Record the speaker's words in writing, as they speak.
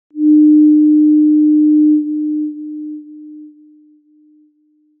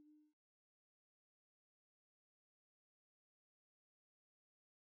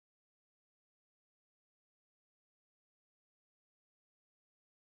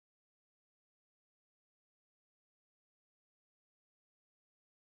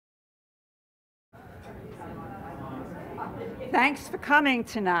Thanks for coming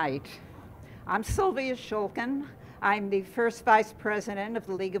tonight. I'm Sylvia Shulkin. I'm the first vice president of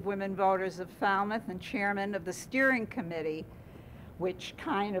the League of Women Voters of Falmouth and chairman of the steering committee, which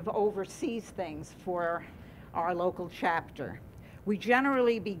kind of oversees things for our local chapter. We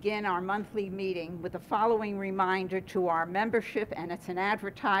generally begin our monthly meeting with the following reminder to our membership, and it's an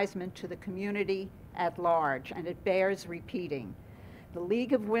advertisement to the community at large, and it bears repeating. The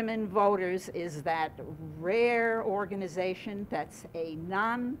League of Women Voters is that rare organization that's a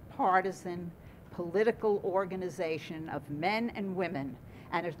nonpartisan political organization of men and women,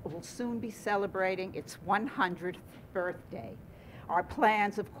 and it will soon be celebrating its 100th birthday. Our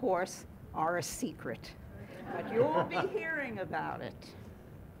plans, of course, are a secret, but you'll be hearing about it.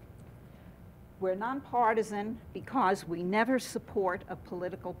 We're nonpartisan because we never support a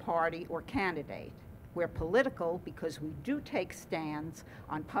political party or candidate. We're political because we do take stands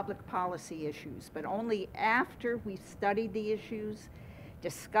on public policy issues, but only after we've studied the issues,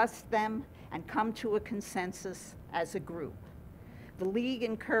 discussed them, and come to a consensus as a group. The League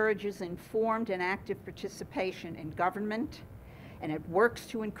encourages informed and active participation in government, and it works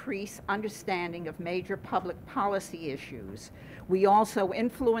to increase understanding of major public policy issues. We also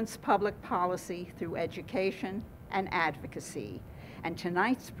influence public policy through education and advocacy. And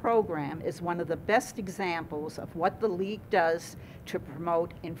tonight's program is one of the best examples of what the League does to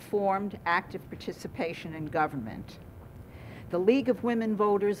promote informed, active participation in government. The League of Women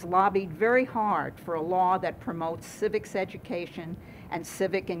Voters lobbied very hard for a law that promotes civics education and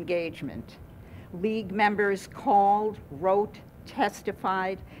civic engagement. League members called, wrote,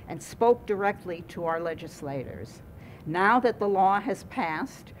 testified, and spoke directly to our legislators. Now that the law has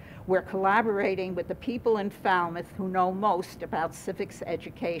passed, we're collaborating with the people in Falmouth who know most about civics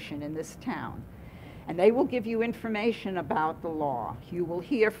education in this town. And they will give you information about the law. You will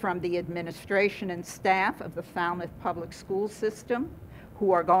hear from the administration and staff of the Falmouth Public School System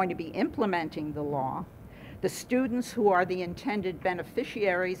who are going to be implementing the law, the students who are the intended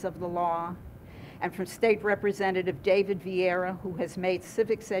beneficiaries of the law, and from State Representative David Vieira, who has made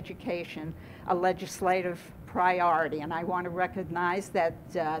civics education a legislative priority. And I want to recognize that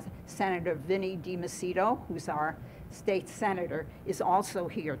Senator Vinnie DiMacedo, who's our state senator, is also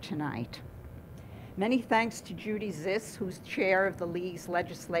here tonight. Many thanks to Judy Ziss, who's chair of the League's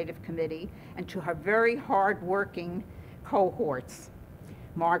Legislative Committee, and to her very hard-working cohorts,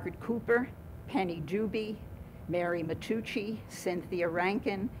 Margaret Cooper, Penny Doobie, Mary Matucci, Cynthia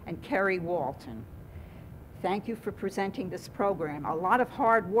Rankin, and Kerry Walton. Thank you for presenting this program. A lot of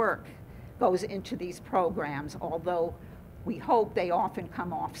hard work goes into these programs, although we hope they often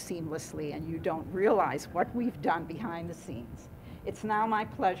come off seamlessly and you don't realize what we've done behind the scenes. It's now my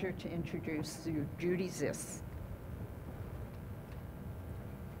pleasure to introduce you Judy Ziss.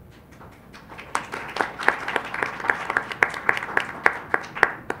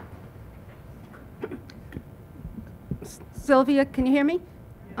 Sylvia, can you hear me?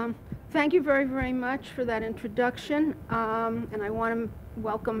 Thank you very, very much for that introduction, and I want to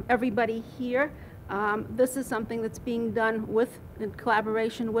welcome everybody here. This is something that's being done in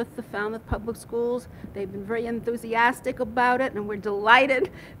collaboration with the Falmouth Public Schools. They've been very enthusiastic about it, and we're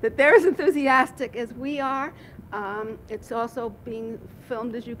delighted that they're as enthusiastic as we are. It's also being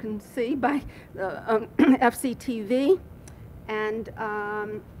filmed, as you can see, by FCTV,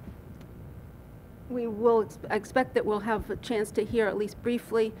 and we will expect that we'll have a chance to hear, at least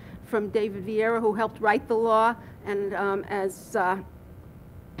briefly, from David Vieira, who helped write the law, and as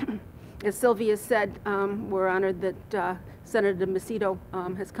Sylvia said, we're honored that Senator DiMacedo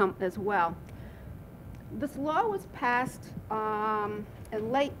has come as well. This law was passed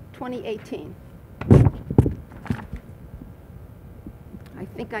in late 2018. I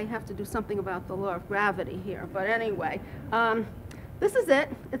think I have to do something about the law of gravity here, but anyway. This is it.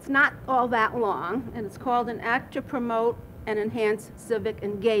 It's not all that long, and it's called an Act to Promote and Enhance Civic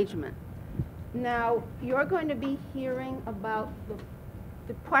Engagement. Now, you're going to be hearing about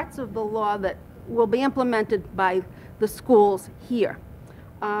the parts of the law that will be implemented by the schools here.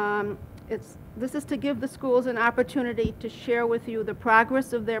 This is to give the schools an opportunity to share with you the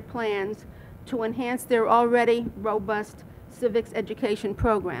progress of their plans to enhance their already robust civics education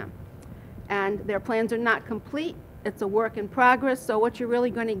program. And their plans are not complete. It's a work in progress, so what you're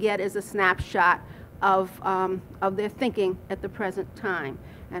really going to get is a snapshot of their thinking at the present time.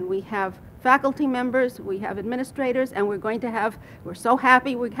 And we have faculty members, we have administrators, and we're so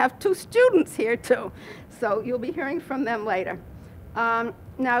happy we have 2 students here too. So you'll be hearing from them later.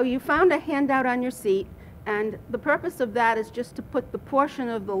 Now, you found a handout on your seat, and the purpose of that is just to put the portion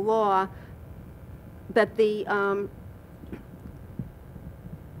of the law that the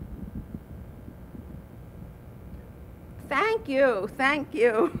Thank you, thank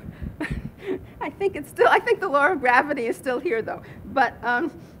you. I think the law of gravity is still here though. But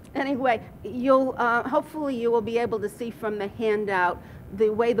anyway, you'll, hopefully you will be able to see from the handout the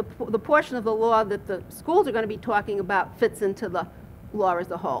way the portion of the law that the schools are going to be talking about fits into the law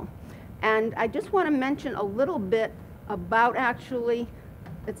as a whole. And I just want to mention a little bit about actually,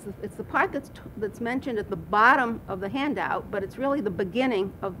 it's the part that's mentioned at the bottom of the handout, but it's really the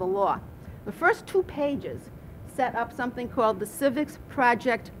beginning of the law. The first 2 pages set up something called the Civics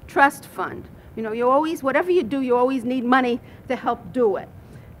Project Trust Fund. You know, you always, whatever you do, you always need money to help do it.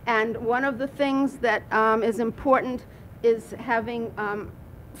 And one of the things that is important is having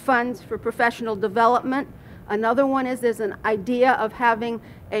funds for professional development. Another one is there's an idea of having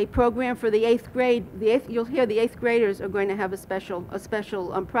a program for the 8th grade. You'll hear the 8th graders are going to have a special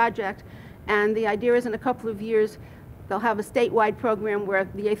project. And the idea is in a couple of years, they'll have a statewide program where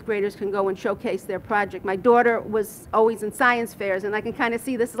the 8th graders can go and showcase their project. My daughter was always in science fairs, and I can kind of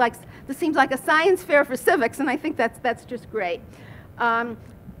see this seems like a science fair for civics, and I think that's just great.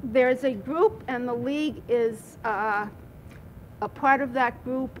 There's a group, and the league is a part of that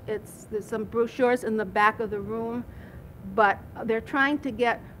group. There's some brochures in the back of the room, but they're trying to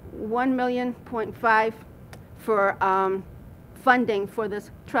get $1.5 million for funding for this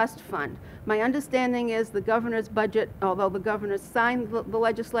trust fund. My understanding is the governor's budget, although the governor signed the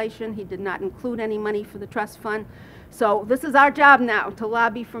legislation, he did not include any money for the trust fund. So this is our job now, to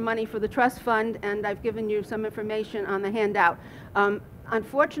lobby for money for the trust fund, and I've given you some information on the handout.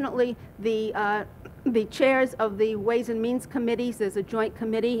 Unfortunately, the chairs of the Ways and Means committees, there's a joint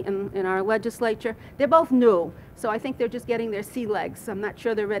committee in our legislature, they're both new. So I think they're just getting their sea legs. I'm not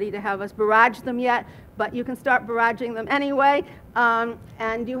sure they're ready to have us barrage them yet, but you can start barraging them anyway.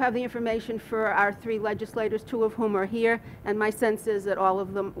 And you have the information for our 3 legislators, 2 of whom are here, and my sense is that all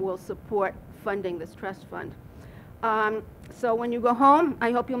of them will support funding this trust fund. So when you go home,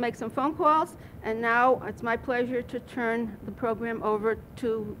 I hope you'll make some phone calls. And now it's my pleasure to turn the program over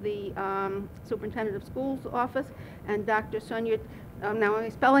to the Superintendent of Schools office and Dr. Sonia, now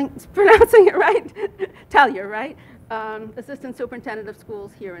am I pronouncing it right? Tellier, right? Assistant Superintendent of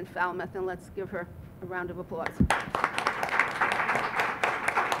Schools here in Falmouth, and let's give her a round of applause.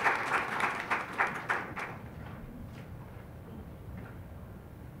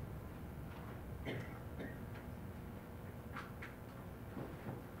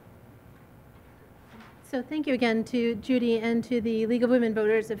 So thank you again to Judy and to the League of Women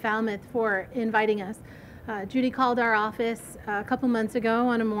Voters of Falmouth for inviting us. Judy called our office a couple months ago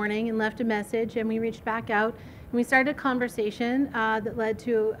on a morning and left a message, and we reached back out and we started a conversation that led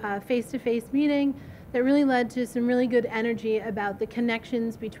to a face-to-face meeting that really led to some really good energy about the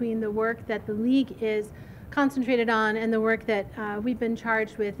connections between the work that the League is concentrated on and the work that we've been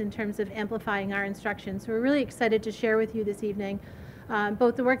charged with in terms of amplifying our instruction. So we're really excited to share with you this evening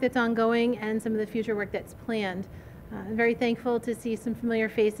both the work that's ongoing and some of the future work that's planned. I'm very thankful to see some familiar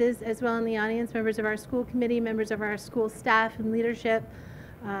faces as well in the audience, members of our school committee, members of our school staff and leadership.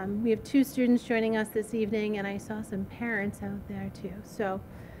 We have 2 students joining us this evening, and I saw some parents out there too. So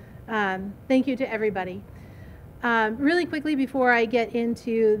thank you to everybody. Really quickly before I get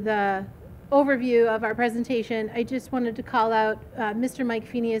into the overview of our presentation, I just wanted to call out Mr. Mike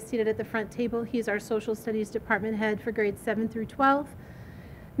Feeney is seated at the front table. He's our Social Studies Department Head for grades 7 through 12.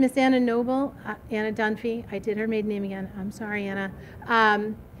 Miss Anna Noble, Anna Dunphy, I did her maiden name again, I'm sorry Anna.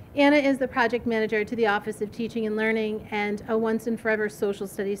 Anna is the project manager to the Office of Teaching and Learning and a once and forever social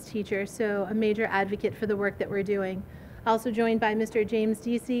studies teacher, so a major advocate for the work that we're doing. Also joined by Mr. James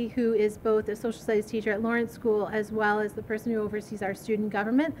Deasy, who is both a social studies teacher at Lawrence School as well as the person who oversees our student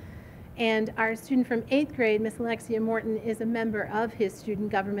government. And our student from 8th grade, Miss Alexia Morton, is a member of his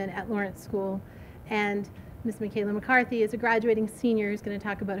student government at Lawrence School. And Miss Michaela McCarthy is a graduating senior who's going to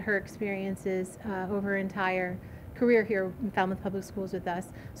talk about her experiences over her entire career here in Falmouth Public Schools with us.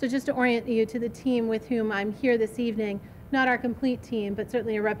 So just to orient you to the team with whom I'm here this evening, not our complete team, but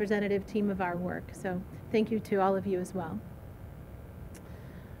certainly a representative team of our work. So thank you to all of you as well.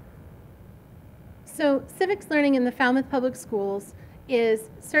 So civics learning in the Falmouth Public Schools is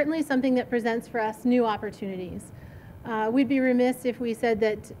certainly something that presents for us new opportunities. We'd be remiss if we said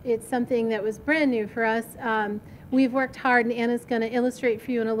that it's something that was brand new for us. We've worked hard, and Anna's going to illustrate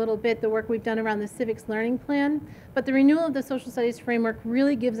for you in a little bit the work we've done around the Civics Learning Plan. But the renewal of the Social Studies Framework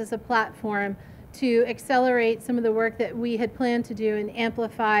really gives us a platform to accelerate some of the work that we had planned to do and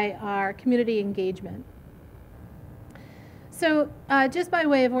amplify our community engagement. So just by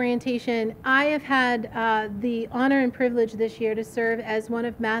way of orientation, I have had the honor and privilege this year to serve as one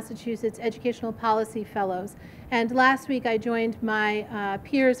of Massachusetts Educational Policy Fellows. And last week I joined my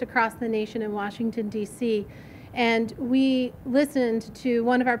peers across the nation in Washington, D.C. And we listened to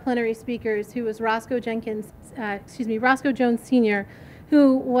one of our plenary speakers, who was Roscoe Jones Sr.,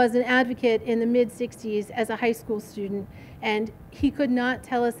 who was an advocate in the mid-60s as a high school student. And he could not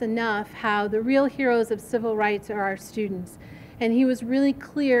tell us enough how the real heroes of civil rights are our students. And he was really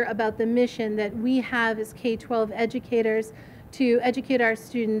clear about the mission that we have as K-12 educators to educate our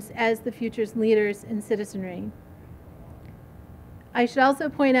students as the future's leaders in citizenry. I should also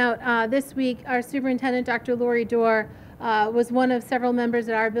point out this week our superintendent, Dr. Lori Dorr, was one of several members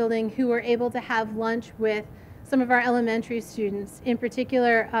at our building who were able to have lunch with some of our elementary students. In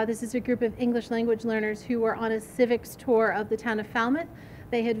particular, this is a group of English language learners who were on a civics tour of the town of Falmouth.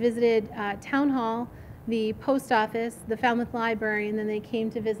 They had visited Town Hall, the post office, the Falmouth Library, and then they came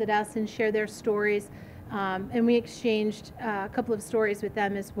to visit us and share their stories. And we exchanged a couple of stories with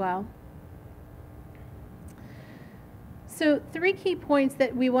them as well. So 3 key points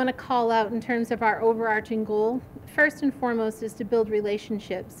that we want to call out in terms of our overarching goal. First and foremost is to build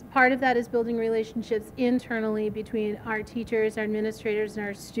relationships. Part of that is building relationships internally between our teachers, our administrators, and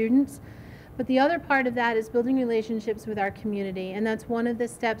our students. But the other part of that is building relationships with our community, and that's one of the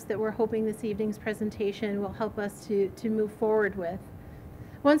steps that we're hoping this evening's presentation will help us to move forward with.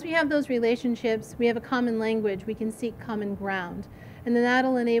 Once we have those relationships, we have a common language, we can seek common ground. And then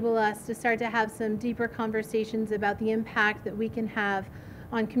that'll enable us to start to have some deeper conversations about the impact that we can have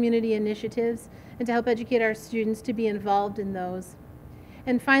on community initiatives and to help educate our students to be involved in those.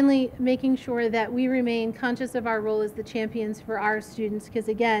 And finally, making sure that we remain conscious of our role as the champions for our students, because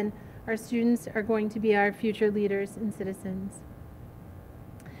again, our students are going to be our future leaders and citizens.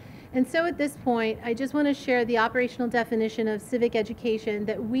 And so at this point, I just want to share the operational definition of civic education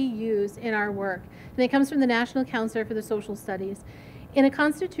that we use in our work. And it comes from the National Counselor for the Social Studies. In a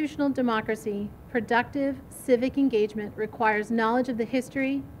constitutional democracy, productive civic engagement requires knowledge of the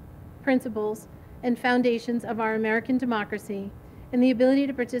history, principles, and foundations of our American democracy, and the ability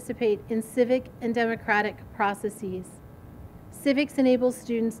to participate in civic and democratic processes. Civics enables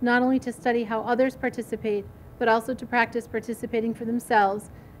students not only to study how others participate, but also to practice participating for themselves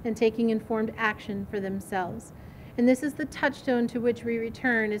and taking informed action for themselves. And this is the touchstone to which we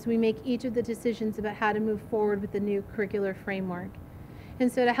return as we make each of the decisions about how to move forward with the new curricular framework.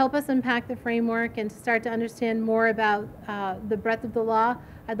 And so to help us unpack the framework and to start to understand more about the breadth of the law,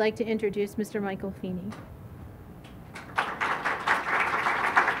 I'd like to introduce Mr. Michael Feeney.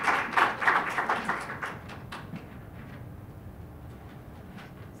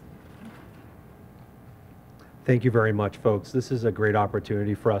 Thank you very much, folks. This is a great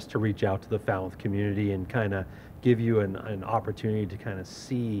opportunity for us to reach out to the Falmouth community and kind of give you an opportunity to kind of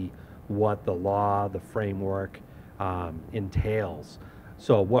see what the law, the framework entails.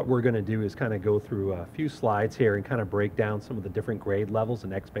 So what we're going to do is kind of go through a few slides here and kind of break down some of the different grade levels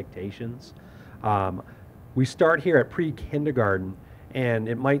and expectations. We start here at pre-kindergarten, and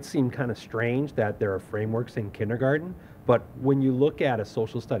it might seem kind of strange that there are frameworks in kindergarten, but when you look at a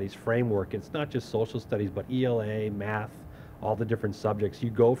social studies framework, it's not just social studies, but ELA, math, all the different subjects. You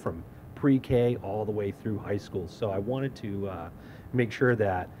go from pre-K all the way through high school. So I wanted to make sure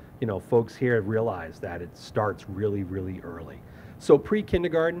that folks here realize that it starts really, really early. So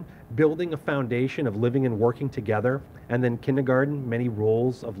pre-kindergarten, building a foundation of living and working together, and then kindergarten, many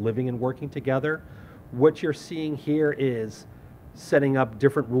roles of living and working together. What you're seeing here is setting up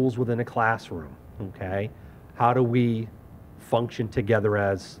different rules within a classroom, okay? How do we function together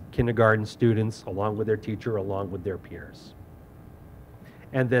as kindergarten students, along with their teacher, along with their peers?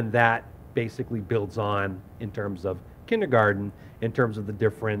 And then that basically builds on in terms of kindergarten, in terms of the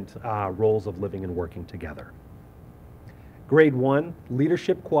different roles of living and working together. Grade 1,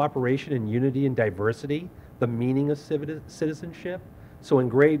 leadership, cooperation, and unity and diversity, the meaning of citizenship. So in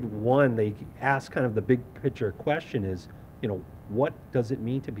grade 1, they ask kind of the big picture question is, what does it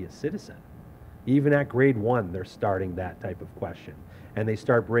mean to be a citizen? Even at grade 1, they're starting that type of question. And they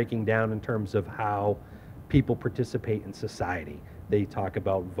start breaking down in terms of how people participate in society. They talk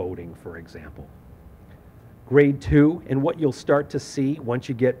about voting, for example. Grade 2, and what you'll start to see once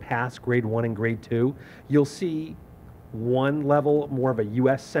you get past grade 1 and grade 2, you'll see one level more of a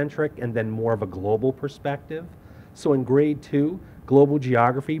US-centric and then more of a global perspective. So in grade 2, global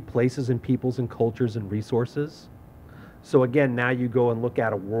geography, places and peoples and cultures and resources. So again, now you go and look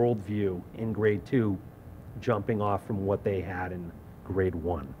at a worldview in grade 2, jumping off from what they had in grade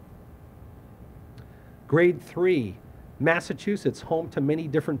 1. Grade 3, Massachusetts, home to many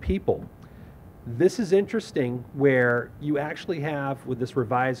different people. This is interesting where you actually have, with this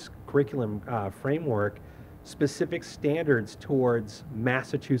revised curriculum framework, specific standards towards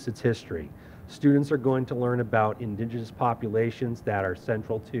Massachusetts history. Students are going to learn about indigenous populations that are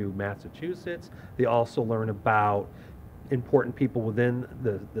central to Massachusetts. They also learn about important people within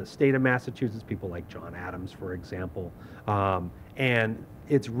the state of Massachusetts, people like John Adams, for example. And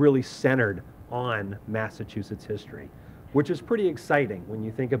it's really centered on Massachusetts history, which is pretty exciting when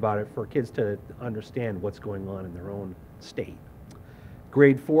you think about it for kids to understand what's going on in their own state.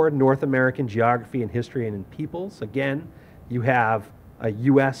 Grade 4, North American Geography and History and Peoples. Again, you have a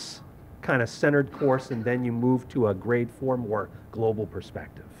U.S. kind of centered course, and then you move to a grade 4 more global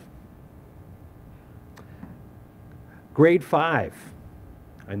perspective. Grade 5,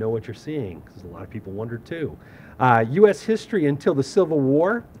 I know what you're seeing, because a lot of people wonder too. U.S. history until the Civil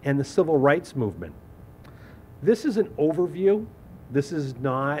War and the Civil Rights Movement. This is an overview. This is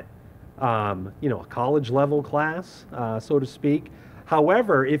not, you know, a college level class, so to speak.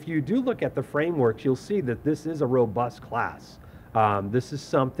 However, if you do look at the frameworks, you'll see that this is a robust class. This is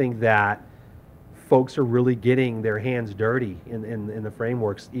something that folks are really getting their hands dirty in the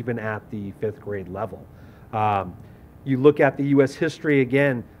frameworks, even at the 5th grade level. You look at the U.S. history,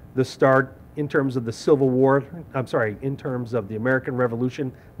 again, the start in terms of the Civil War, in terms of the American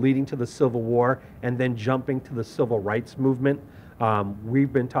Revolution leading to the Civil War, and then jumping to the Civil Rights Movement.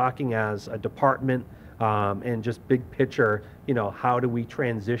 We've been talking as a department and just big picture, you know, how do we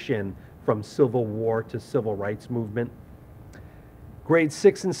transition from Civil War to Civil Rights Movement? Grade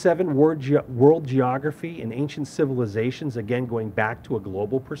 6 and 7, World Geography and Ancient Civilizations, again, going back to a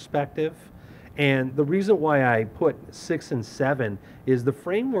global perspective. And the reason why I put 6 and 7 is the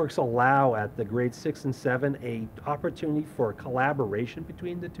frameworks allow at the grade 6 and 7 a opportunity for collaboration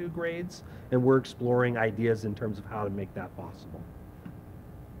between the two grades, and we're exploring ideas in terms of how to make that possible.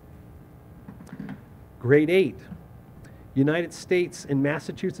 Grade 8, United States and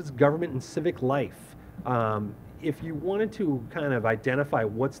Massachusetts Government and Civic Life. If you wanted to kind of identify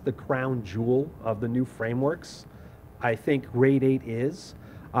what's the crown jewel of the new frameworks, I think grade 8 is.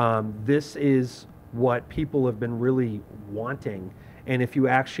 This is what people have been really wanting. And if you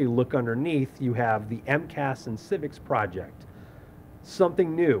actually look underneath, you have the MCAS and Civics project.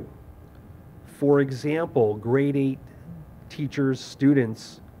 Something new. For example, grade 8 teachers,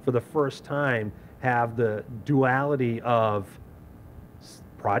 students, for the first time, have the duality of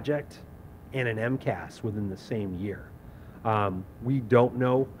project and an MCAS within the same year. We don't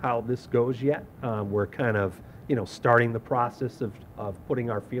know how this goes yet. We're kind of, you know, starting the process of putting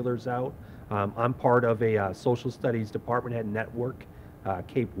our feelers out. I'm part of a social studies department head network,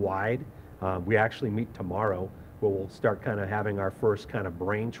 Cape-wide. We actually meet tomorrow, where we'll start kind of having our first kind of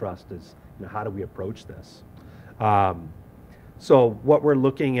brain trust is, you know, how do we approach this? So what we're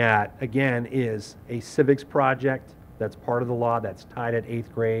looking at, again, is a civics project that's part of the law that's tied at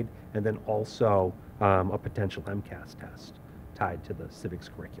 8th grade, and then also a potential MCAS test tied to the civics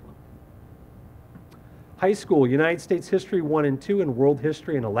curriculum. High school, United States History 1 and 2 and World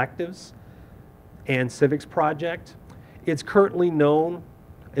History and Electives and Civics Project. It's currently unknown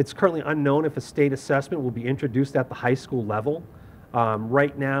if a state assessment will be introduced at the high school level.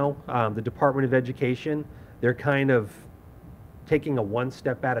 Right now, the Department of Education, they're kind of taking a one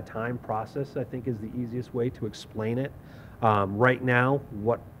step at a time process, I think is the easiest way to explain it. Right now,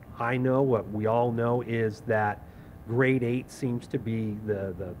 what I know, what we all know, is that grade 8 seems to be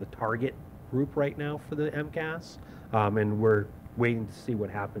the target group right now for the MCAS, and we're waiting to see what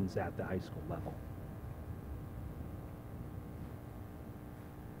happens at the high school level.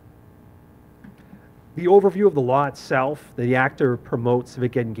 The overview of the law itself: the act promotes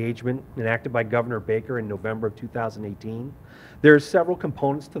civic engagement, enacted by Governor Baker in November of 2018. There are several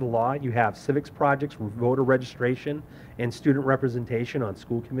components to the law. You have civics projects, voter registration, and student representation on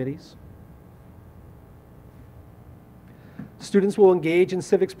school committees. Students will engage in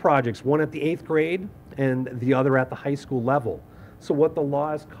civics projects, one at the 8th grade and the other at the high school level. So what the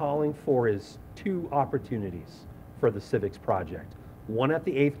law is calling for is 2 opportunities for the civics project. One at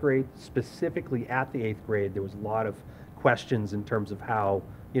the 8th grade, specifically at the 8th grade. There was a lot of questions in terms of how,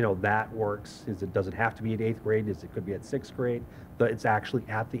 you know, that works. Does it have to be at 8th grade? It could be at 6th grade, but it's actually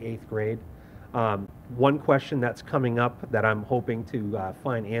at the 8th grade. One question that's coming up that I'm hoping to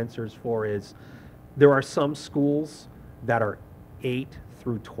find answers for is, there are some schools that are 8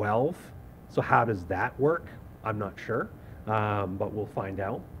 through 12. So how does that work? I'm not sure, but we'll find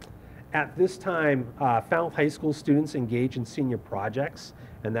out. At this time, Falmouth High School students engage in senior projects,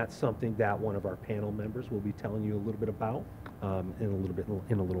 and that's something that one of our panel members will be telling you a little bit about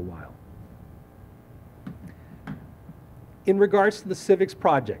in a little while. In regards to the civics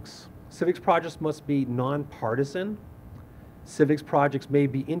projects must be nonpartisan, Civics projects may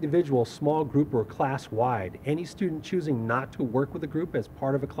be individual, small group, or class-wide. Any student choosing not to work with a group as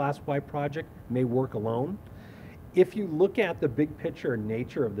part of a class-wide project may work alone. If you look at the big picture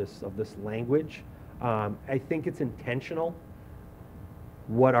nature of this language, I think it's intentional.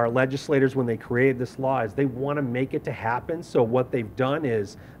 What our legislators, when they created this law, is they want to make it to happen. So what they've done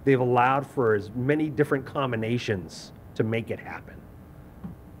is they've allowed for as many different combinations to make it happen.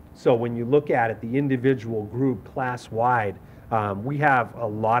 So when you look at it, the individual, group, class-wide, we have a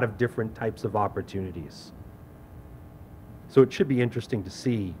lot of different types of opportunities. So it should be interesting to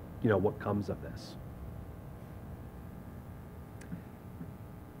see, what comes of this.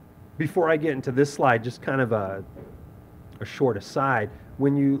 Before I get into this slide, just kind of a short aside.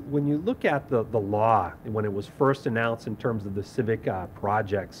 When you look at the law, when it was first announced in terms of the civic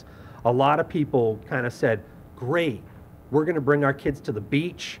projects, a lot of people kind of said, great, we're going to bring our kids to the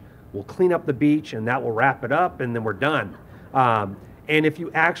beach, we'll clean up the beach, and that will wrap it up, and then we're done. And if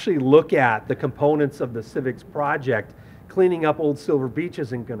you actually look at the components of the civics project, cleaning up Old Silver Beach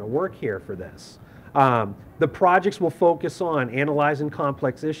isn't going to work here for this. The projects will focus on analyzing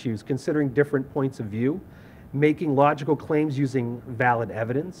complex issues, considering different points of view, making logical claims using valid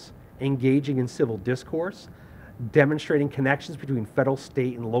evidence, engaging in civil discourse, demonstrating connections between federal,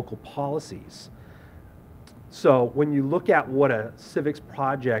 state, and local policies. So when you look at what a civics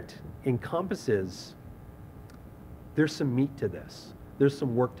project encompasses, there's some meat to this. There's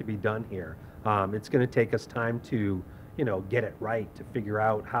some work to be done here. It's going to take us time to, get it right, to figure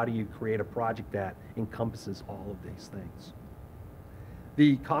out how do you create a project that encompasses all of these things.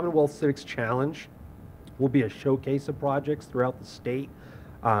 The Commonwealth Civics Challenge will be a showcase of projects throughout the state.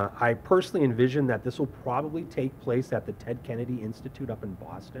 I personally envision that this will probably take place at the Ted Kennedy Institute up in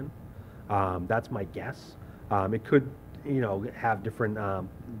Boston. That's my guess. It could, have different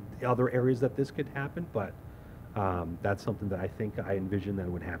other areas that this could happen, but that's something that I envision that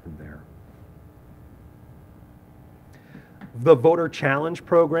would happen there. The Voter Challenge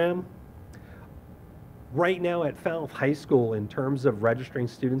program. Right now at Falmouth High School, in terms of registering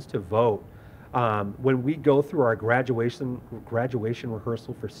students to vote, when we go through our graduation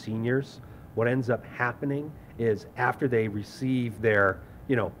rehearsal for seniors, what ends up happening is after they receive their,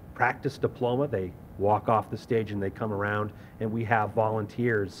 practice diploma, they walk off the stage and they come around, and we have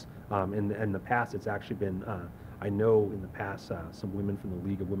volunteers. In the past, it's actually been, I know in the past, some women from the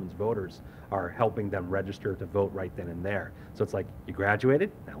League of Women's Voters are helping them register to vote right then and there. So it's like, you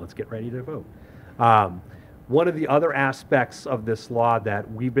graduated, now let's get ready to vote. One of the other aspects of this law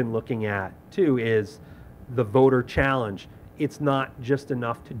that we've been looking at too is the voter challenge. It's not just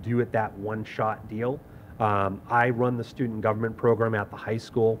enough to do it that one-shot deal. I run the student government program at the high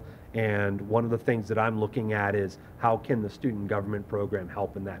school, and one of the things that I'm looking at is how can the student government program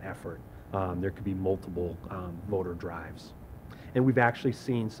help in that effort. There could be multiple voter drives. And we've actually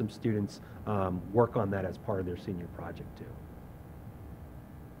seen some students work on that as part of their senior project too.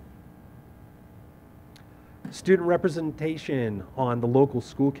 Student representation on the local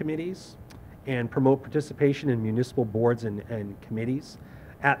school committees and promote participation in municipal boards and committees.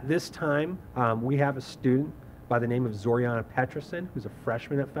 At this time, we have a student by the name of Zoriana Peterson, who's a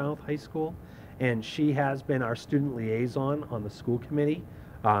freshman at Falmouth High School, and she has been our student liaison on the school committee.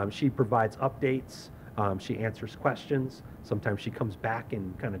 She provides updates, she answers questions, sometimes she comes back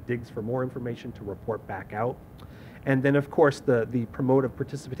and kind of digs for more information to report back out. And then, of course, the promotive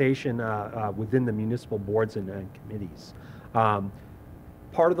participation within the municipal boards and committees.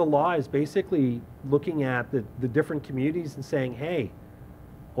 Part of the law is basically looking at the different communities and saying, hey,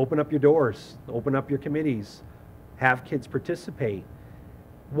 open up your doors, open up your committees, have kids participate.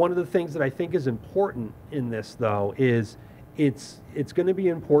 One of the things that I think is important in this, though, is it's going to be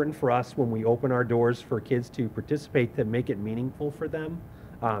important for us when we open our doors for kids to participate to make it meaningful for them.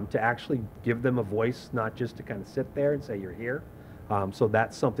 To actually give them a voice, not just to kind of sit there and say you're here. So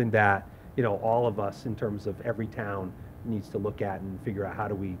that's something that all of us in terms of every town needs to look at and figure out how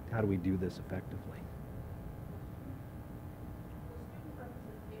do we do this effectively.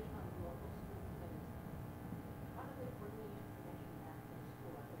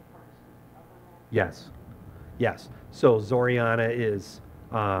 Yes, yes. So Zoriana is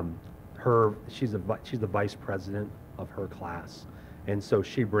she's the vice president of her class. And so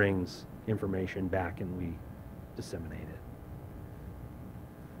she brings information back and we disseminate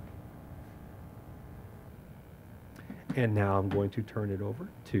it. And now I'm going to turn it over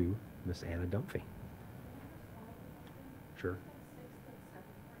to Miss Anna Dunphy. Sure.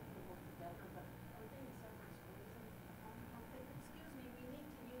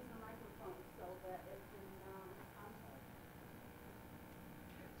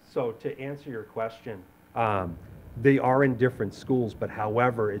 So to answer your question, They are in different schools, but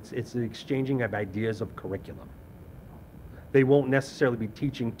however, it's the exchanging of ideas of curriculum. They won't necessarily be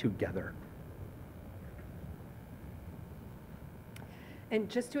teaching together. And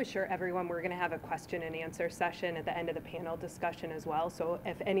just to assure everyone, we're going to have a question and answer session at the end of the panel discussion as well. So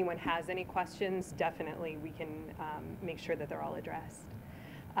if anyone has any questions, definitely we can make sure that they're all addressed.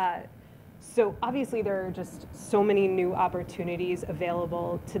 So obviously there are just so many new opportunities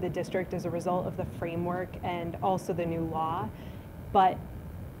available to the district as a result of the framework and also the new law. But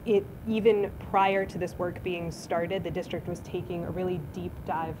even prior to this work being started, the district was taking a really deep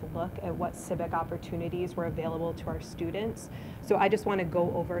dive look at what civic opportunities were available to our students. So I just want to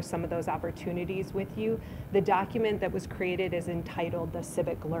go over some of those opportunities with you. The document that was created is entitled the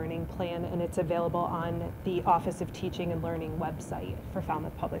Civic Learning Plan, and it's available on the Office of Teaching and Learning website for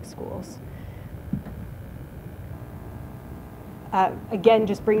Falmouth Public Schools. Again,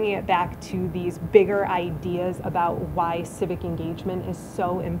 just bringing it back to these bigger ideas about why civic engagement is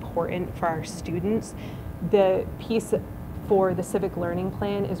so important for our students. The piece for the Civic Learning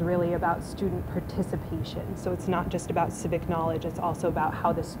Plan is really about student participation. So it's not just about civic knowledge, it's also about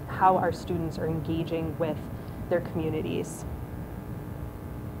how our students are engaging with their communities.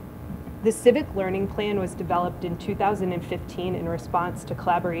 The Civic Learning Plan was developed in 2015 in response to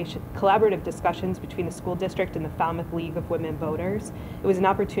collaborative discussions between the school district and the Falmouth League of Women Voters. It was an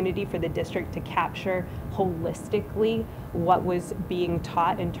opportunity for the district to capture holistically what was being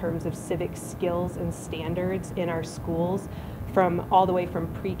taught in terms of civic skills and standards in our schools all the way from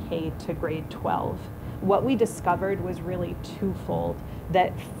pre-K to grade 12. What we discovered was really twofold,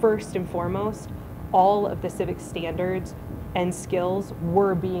 that first and foremost, all of the civic standards and skills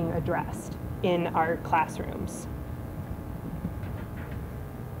were being addressed in our classrooms.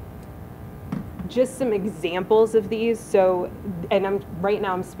 Just some examples of these. So, and right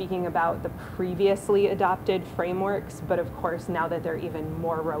now I'm speaking about the previously adopted frameworks, but of course now that they're even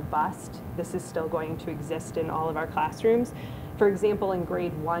more robust, this is still going to exist in all of our classrooms. For example, in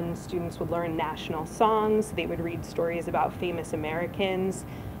grade 1, students would learn national songs, they would read stories about famous Americans.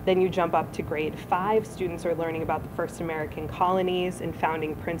 Then you jump up to grade 5, students are learning about the first American colonies and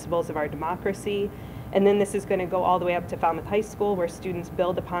founding principles of our democracy. And then this is going to go all the way up to Falmouth High School, where students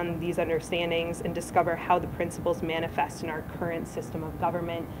build upon these understandings and discover how the principles manifest in our current system of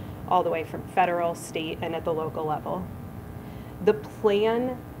government, all the way from federal, state, and at the local level. The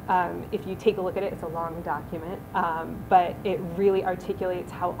plan, if you take a look at it, it's a long document, but it really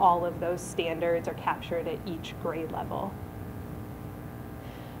articulates how all of those standards are captured at each grade level.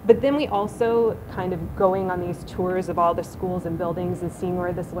 But then we also, kind of going on these tours of all the schools and buildings and seeing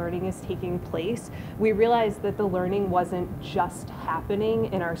where this learning is taking place, we realized that the learning wasn't just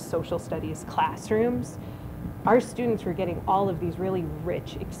happening in our social studies classrooms. Our students were getting all of these really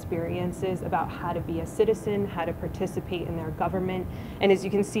rich experiences about how to be a citizen, how to participate in their government. And as you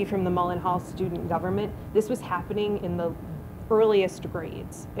can see from the Mullen Hall student government, this was happening in the earliest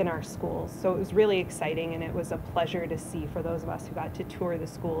grades in our schools. So it was really exciting, and it was a pleasure to see for those of us who got to tour the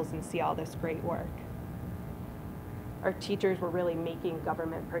schools and see all this great work. Our teachers were really making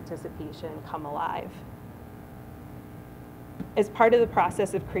government participation come alive. As part of the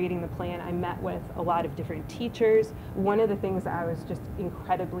process of creating the plan, I met with a lot of different teachers. One of the things that I was just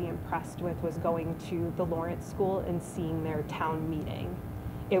incredibly impressed with was going to the Lawrence School and seeing their town meeting.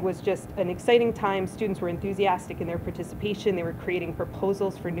 It was just an exciting time. Students were enthusiastic in their participation. They were creating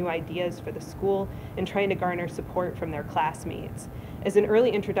proposals for new ideas for the school and trying to garner support from their classmates. As an early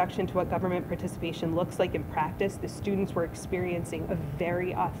introduction to what government participation looks like in practice, the students were experiencing a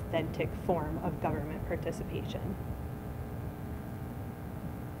very authentic form of government participation.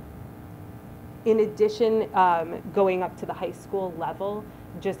 In addition, going up to the high school level,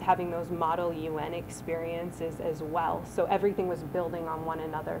 just having those Model UN experiences as well. So everything was building on one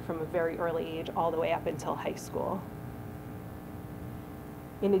another from a very early age all the way up until high school.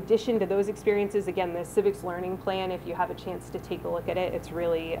 In addition to those experiences, again, the Civics Learning Plan, if you have a chance to take a look at it, it's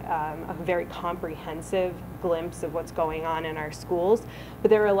really a very comprehensive glimpse of what's going on in our schools. But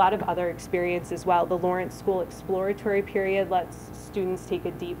there are a lot of other experiences as well. The Lawrence School Exploratory Period lets students take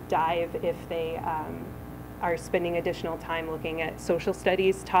a deep dive if they are spending additional time looking at social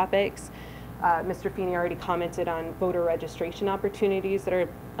studies topics. Mr. Feeney already commented on voter registration opportunities that are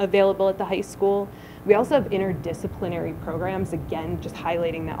available at the high school. We also have interdisciplinary programs, again, just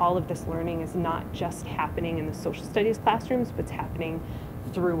highlighting that all of this learning is not just happening in the social studies classrooms, but it's happening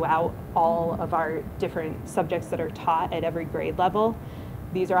throughout all of our different subjects that are taught at every grade level.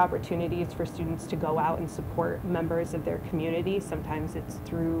 These are opportunities for students to go out and support members of their community. Sometimes it's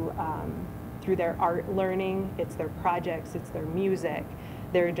through their art learning, it's their projects, it's their music.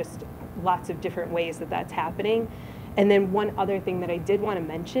 There are just lots of different ways that that's happening. And then one other thing that I did want to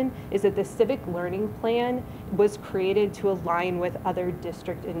mention is that the Civic Learning Plan was created to align with other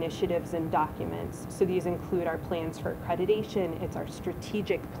district initiatives and documents. So these include our plans for accreditation, it's our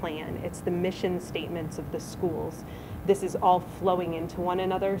strategic plan, it's the mission statements of the schools. This is all flowing into one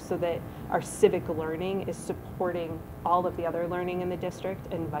another so that our civic learning is supporting all of the other learning in the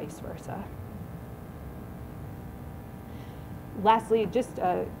district and vice versa. Lastly, just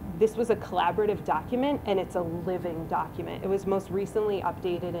this was a collaborative document, and it's a living document. It was most recently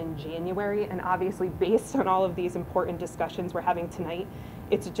updated in January, and obviously based on all of these important discussions we're having tonight,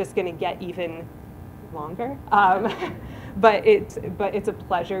 it's just going to get even longer. But it's a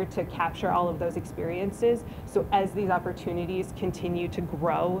pleasure to capture all of those experiences. So as these opportunities continue to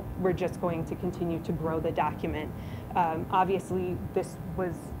grow, we're just going to continue to grow the document. Obviously, this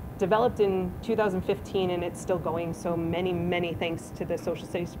was developed in 2015 and it's still going, so many thanks to the Social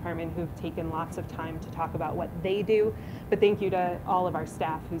Studies Department who've taken lots of time to talk about what they do, but thank you to all of our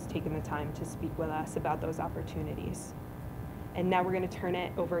staff who's taken the time to speak with us about those opportunities. And now we're going to turn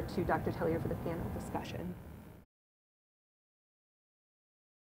it over to Dr. Tellier for the panel discussion.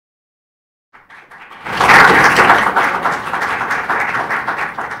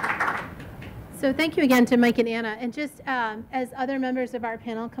 So thank you again to Mike and Anna. And just as other members of our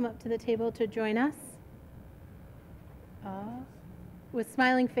panel come up to the table to join us, with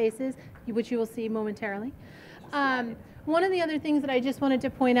smiling faces, which you will see momentarily. One of the other things that I just wanted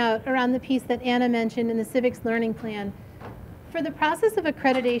to point out around the piece that Anna mentioned in the Civics Learning Plan, for the process of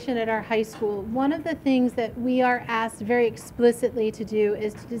accreditation at our high school, one of the things that we are asked very explicitly to do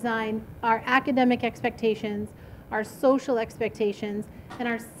is to design our academic expectations, our social expectations, and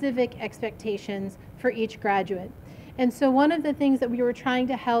our civic expectations for each graduate. And so one of the things that we were trying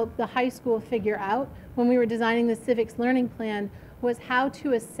to help the high school figure out when we were designing the Civics Learning Plan was how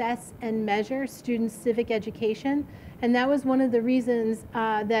to assess and measure students' civic education. And that was one of the reasons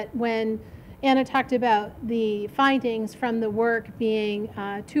that when Anna talked about the findings from the work being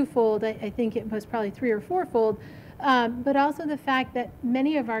twofold, I think it was probably 3- or 4-fold, but also the fact that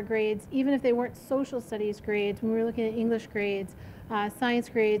many of our grades, even if they weren't social studies grades, when we were looking at English grades, science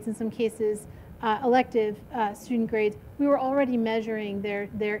grades, in some cases elective student grades, we were already measuring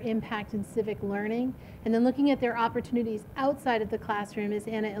their impact in civic learning. And then looking at their opportunities outside of the classroom, as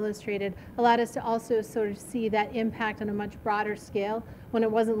Anna illustrated, allowed us to also sort of see that impact on a much broader scale when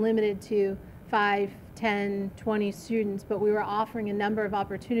it wasn't limited to 5, 10, 20 students, but we were offering a number of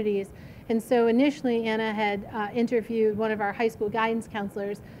opportunities. And so initially, Anna had interviewed one of our high school guidance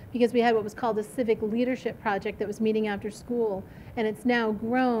counselors because we had what was called a civic leadership project that was meeting after school. And it's now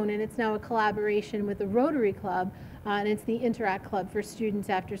grown, and it's now a collaboration with the Rotary Club, and it's the Interact Club for students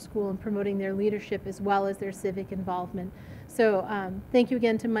after school and promoting their leadership as well as their civic involvement. So thank you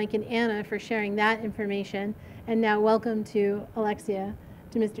again to Mike and Anna for sharing that information. And now welcome to Alexia,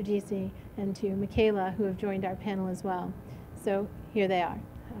 to Mr. DC, and to Michaela, who have joined our panel as well. So here they are,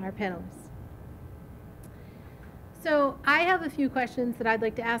 our panelists. So I have a few questions that I'd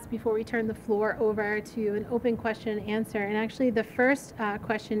like to ask before we turn the floor over to an open question and answer. And actually the first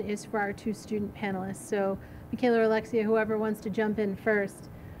question is for our 2 student panelists. So Michaela or Alexia, whoever wants to jump in first.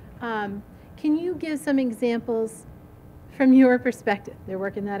 Can you give some examples from your perspective? They're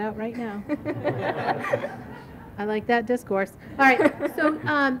working that out right now. I like that discourse. All right, so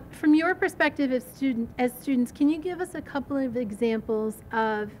from your perspective as students, can you give us a couple of examples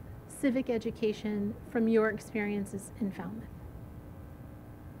of civic education from your experiences in Falmouth?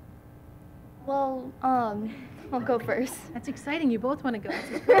 Well, I'll go first. That's exciting. You both want to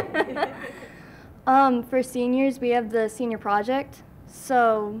go. For seniors, we have the senior project.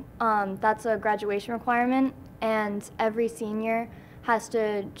 So that's a graduation requirement, and every senior has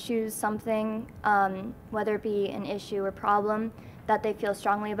to choose something, whether it be an issue or problem that they feel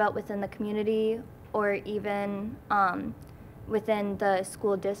strongly about within the community or even within the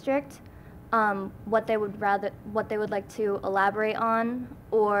school district, what they would like to elaborate on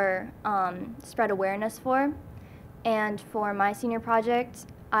or spread awareness for. And for my senior project,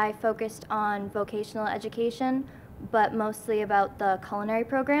 I focused on vocational education, but mostly about the culinary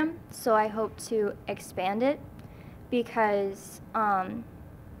program. So I hope to expand it because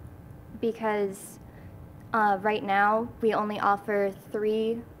right now we only offer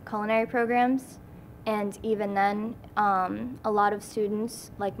 3 culinary programs. And even then, a lot of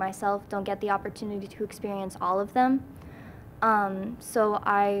students, like myself, don't get the opportunity to experience all of them. So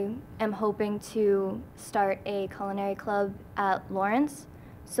I am hoping to start a culinary club at Lawrence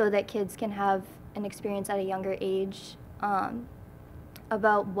so that kids can have an experience at a younger age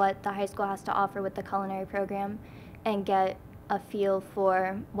about what the high school has to offer with the culinary program and get a feel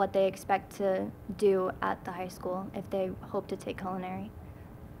for what they expect to do at the high school if they hope to take culinary.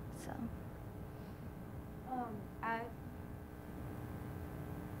 So.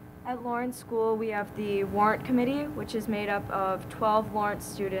 At Lawrence School, we have the Warrant Committee, which is made up of 12 Lawrence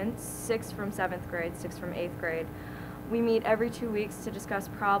students, 6 from 7th grade, 6 from 8th grade. We meet every 2 weeks to discuss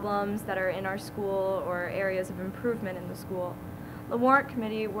problems that are in our school or areas of improvement in the school. The Warrant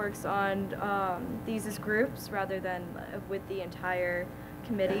Committee works on these as groups rather than with the entire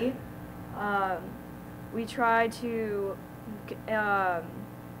committee. We try to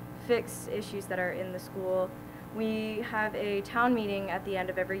fix issues that are in the school. We have a town meeting at the end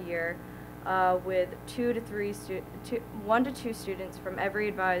of every year with 1 to 2 students from every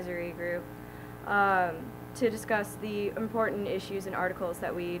advisory group to discuss the important issues and articles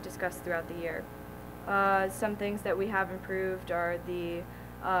that we discuss throughout the year. Some things that we have improved are the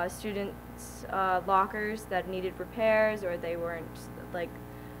students' lockers that needed repairs or they weren't like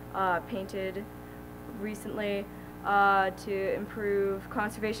painted recently. To improve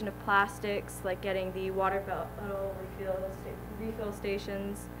conservation of plastics, like getting the water bottle refill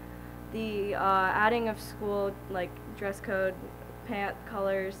stations, the adding of school like dress code, pant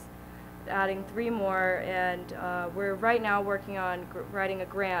colors, adding 3 more, and we're right now working on writing a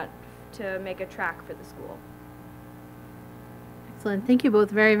grant to make a track for the school. Excellent. Thank you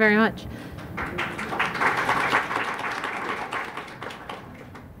both very, very much.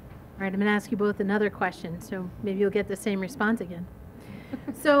 All right, I'm going to ask you both another question, so maybe you'll get the same response again.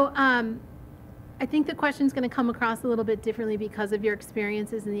 So I think the question's going to come across a little bit differently because of your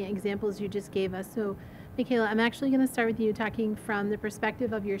experiences and the examples you just gave us. So, Michaela, I'm actually going to start with you talking from the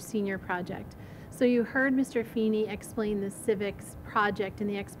perspective of your senior project. So you heard Mr. Feeney explain the Civics project and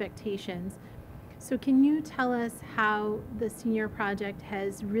the expectations. So can you tell us how the senior project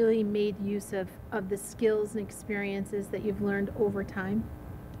has really made use of the skills and experiences that you've learned over time?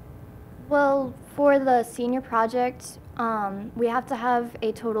 Well, for the senior project, we have to have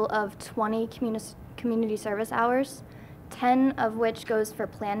a total of 20 community service hours, 10 of which goes for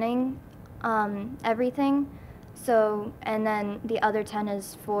planning everything. So, and then the other 10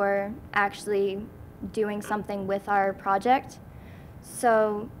 is for actually doing something with our project.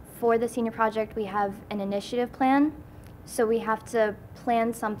 So for the senior project, we have an initiative plan. So we have to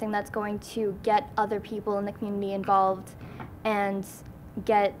plan something that's going to get other people in the community involved and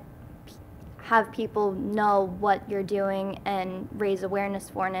have people know what you're doing and raise awareness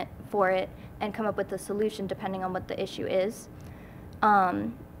for it and come up with a solution depending on what the issue is.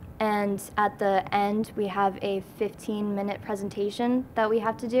 And at the end, we have a 15-minute presentation that we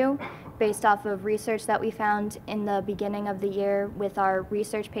have to do based off of research that we found in the beginning of the year with our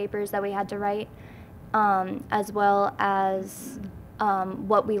research papers that we had to write, as well as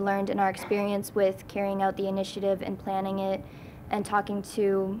what we learned in our experience with carrying out the initiative and planning it and talking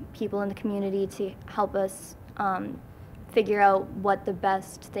to people in the community to help us figure out what the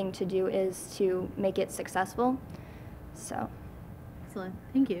best thing to do is to make it successful. So. Excellent.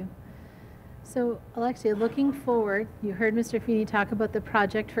 Thank you. So, Alexia, looking forward, you heard Mr. Feeney talk about the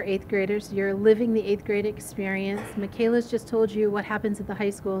project for 8th graders. You're living the 8th grade experience. Michaela's just told you what happens at the high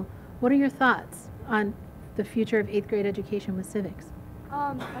school. What are your thoughts on the future of 8th grade education with civics?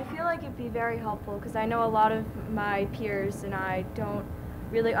 I feel like it'd be very helpful because I know a lot of my peers and I don't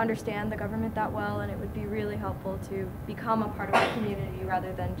really understand the government that well, and it would be really helpful to become a part of the community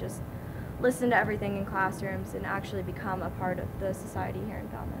rather than just listen to everything in classrooms and actually become a part of the society here in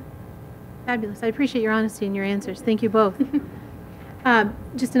Falmouth. Fabulous. I appreciate your honesty and your answers. Thank you both.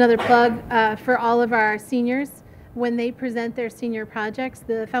 Just another plug for all of our seniors. When they present their senior projects,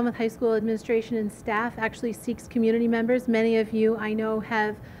 the Falmouth High School administration and staff actually seeks community members. Many of you, I know,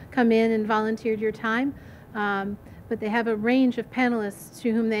 have come in and volunteered your time, but they have a range of panelists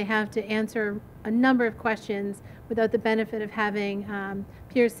to whom they have to answer a number of questions without the benefit of having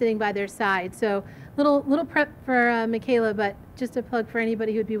peers sitting by their side. So little prep for Michaela, but just a plug for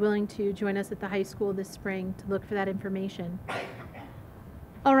anybody who would be willing to join us at the high school this spring to look for that information.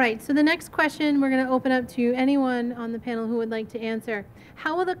 All right, so the next question we're going to open up to anyone on the panel who would like to answer.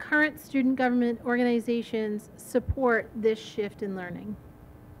 How will the current student government organizations support this shift in learning?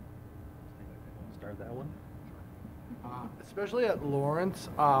 Start that one. Especially at Lawrence,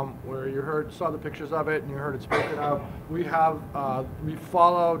 where you saw the pictures of it and you heard it spoken of, we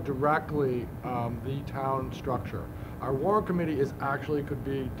follow directly the town structure. Our warrant committee could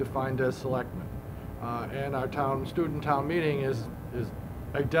be defined as selectmen, and our student town meeting is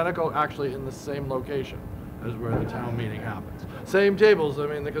identical, actually in the same location as where the town meeting happens. Same tables, I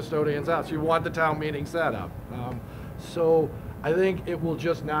mean, the custodian's house. You want the town meeting set up. So I think it will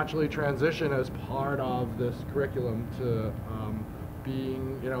just naturally transition as part of this curriculum to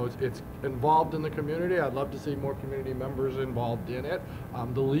being, you know, it's involved in the community. I'd love to see more community members involved in it.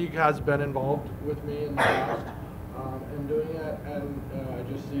 The league has been involved with me in the past in doing it, and I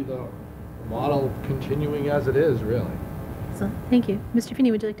just see the model continuing as it is, really. Excellent. Thank you. Mr.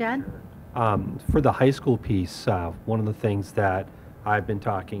 Feeney, would you like to add? For the high school piece, one of the things that I've been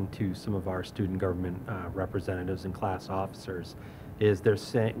talking to some of our student government representatives and class officers is they're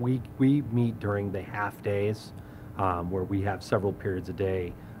saying we meet during the half days where we have several periods a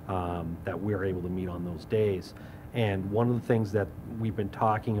day that we're able to meet on those days. And one of the things that we've been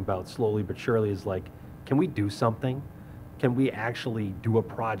talking about slowly but surely is like, can we do something? Can we actually do a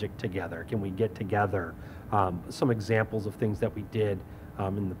project together? Can we get together? Some examples of things that we did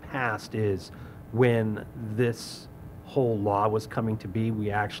in the past is when this whole law was coming to be,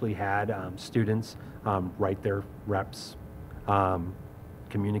 we actually had students write their reps,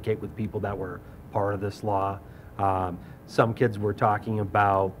 communicate with people that were part of this law. Some kids were talking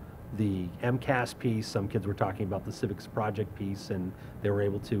about the MCAS piece, some kids were talking about the Civics project piece, and they were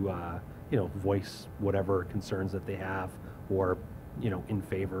able to you know, voice whatever concerns that they have, or, you know, in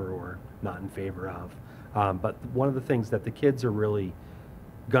favor or not in favor of. But one of the things that the kids are really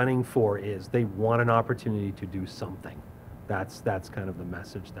gunning for is they want an opportunity to do something. That's kind of the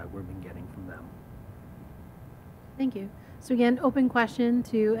message that we've been getting from them. Thank you. So again, open question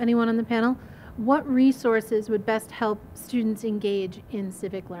to anyone on the panel. What resources would best help students engage in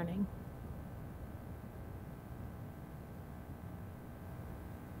civic learning?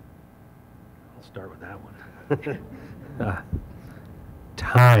 I'll start with that one.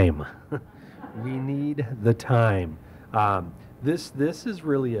 Time. We need the time. This is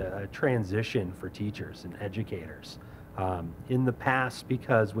really a transition for teachers and educators. In the past,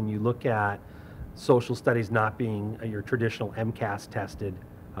 because when you look at social studies not being your traditional MCAS tested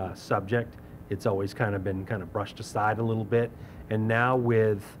subject, it's always kind of been brushed aside a little bit. And now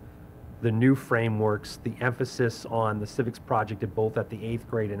with the new frameworks, the emphasis on the civics project at both at the 8th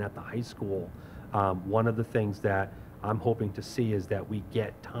grade and at the high school, one of the things that I'm hoping to see is that we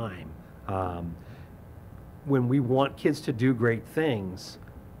get time. When we want kids to do great things,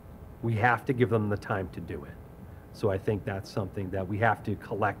 we have to give them the time to do it. So I think that's something that we have to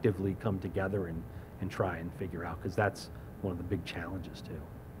collectively come together and try and figure out, because that's one of the big challenges too.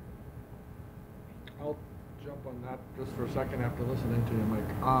 I'll jump on that just for a second after listening to you, Mike.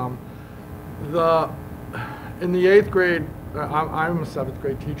 In the 8th grade, I'm a 7th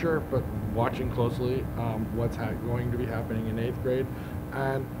grade teacher, but watching closely what's going to be happening in 8th grade,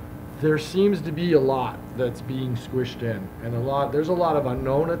 and there seems to be a lot that's being squished in, and there's a lot of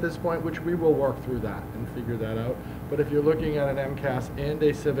unknown at this point, which we will work through that and figure that out. But if you're looking at an MCAS and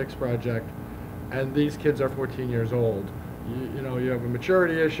a civics project, and these kids are 14 years old, you know, you have a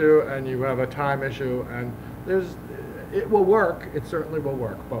maturity issue and you have a time issue, and it will work. It certainly will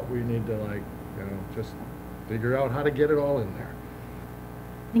work, but we need to, like, you know, just figure out how to get it all in there.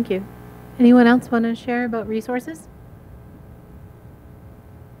 Thank you. Anyone else want to share about resources?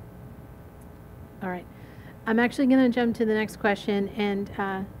 All right. I'm actually going to jump to the next question, and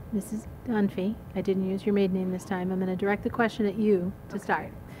Mrs. Dunphy, I didn't use your maiden name this time. I'm going to direct the question at you to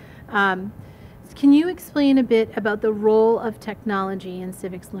start. Can you explain a bit about the role of technology in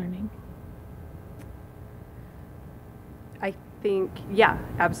civics learning? I think, yeah,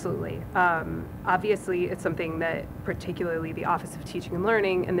 absolutely. Obviously, it's something that particularly the Office of Teaching and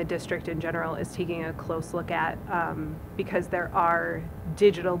Learning and the district in general is taking a close look at, because there are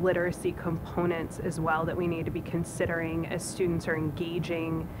digital literacy components as well that we need to be considering as students are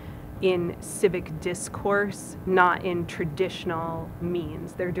engaging in civic discourse, not in traditional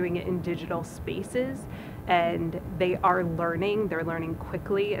means. They're doing it in digital spaces, and they are learning. They're learning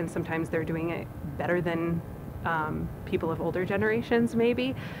quickly, and sometimes they're doing it better than people of older generations,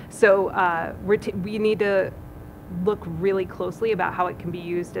 maybe. So we need to look really closely about how it can be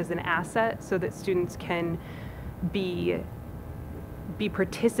used as an asset so that students can be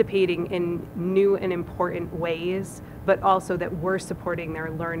participating in new and important ways, but also that we're supporting their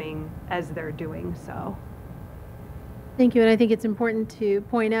learning as they're doing so. Thank you, and I think it's important to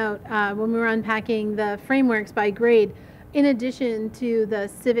point out when we were unpacking the frameworks by grade, in addition to the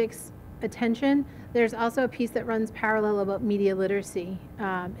civics attention, there's also a piece that runs parallel about media literacy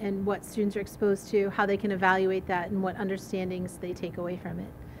and what students are exposed to, how they can evaluate that, and what understandings they take away from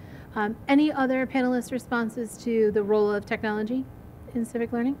it. Any other panelist responses to the role of technology in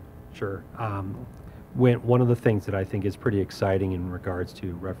civic learning? Sure. One of the things that I think is pretty exciting in regards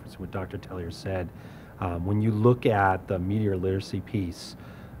to reference what Dr. Tellier said, when you look at the media literacy piece,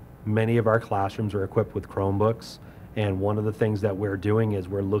 many of our classrooms are equipped with Chromebooks, And one of the things that we're doing is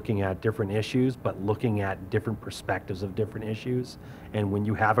we're looking at different issues, but looking at different perspectives of different issues. And when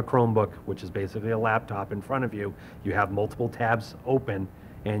you have a Chromebook, which is basically a laptop in front of you, you have multiple tabs open,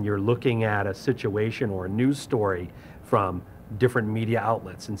 and you're looking at a situation or a news story from different media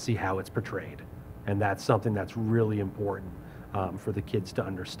outlets and see how it's portrayed. And that's something that's really important for the kids to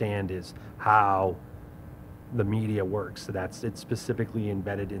understand, is how the media works. So it's specifically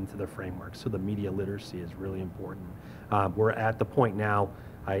embedded into the framework. So the media literacy is really important. We're at the point now,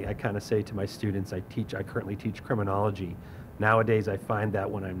 I kind of say to my students, I currently teach criminology. Nowadays, I find that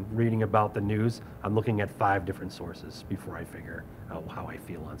when I'm reading about the news, I'm looking at 5 different sources before I figure out how I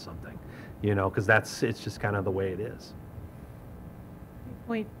feel on something, you know, because it's just kind of the way it is. Good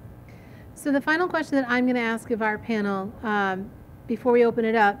point. So the final question that I'm going to ask of our panel before we open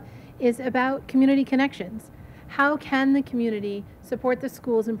it up is about community connections. How can the community support the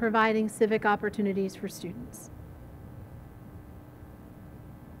schools in providing civic opportunities for students?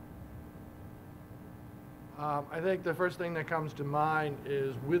 I think the first thing that comes to mind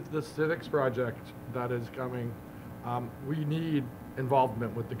is, with the Civics project that is coming, we need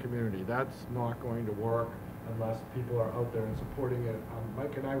involvement with the community. That's not going to work unless people are out there and supporting it.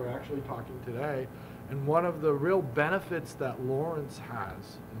 Mike and I were actually talking today, and one of the real benefits that Lawrence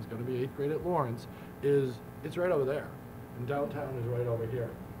has, and it's going to be 8th grade at Lawrence, is it's right over there, and downtown is right over here,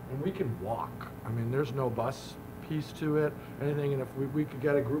 and we can walk. I mean, there's no bus piece to it, anything, and if we could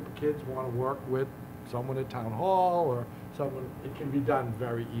get a group of kids who want to work with someone at town hall or someone, it can be done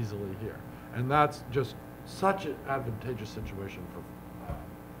very easily here, and that's just such an advantageous situation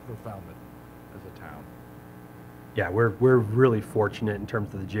for Falmouth as a town. Yeah, we're really fortunate in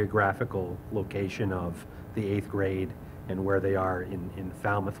terms of the geographical location of the 8th grade and where they are in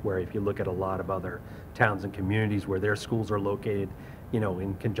Falmouth, where if you look at a lot of other towns and communities where their schools are located, you know,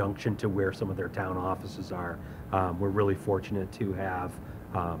 in conjunction to where some of their town offices are, we're really fortunate to have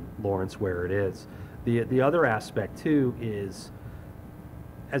Lawrence where it is. The other aspect too is,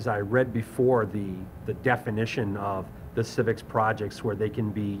 as I read before, the definition of the civics projects where they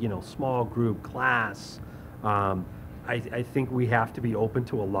can be, you know, small group, class. I think we have to be open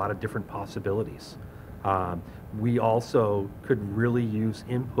to a lot of different possibilities. We also could really use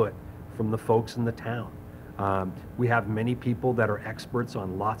input from the folks in the town. We have many people that are experts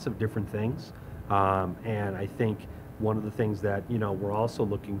on lots of different things, and I think one of the things that, you know, we're also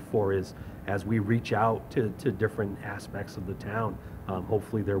looking for is, as we reach out to different aspects of the town,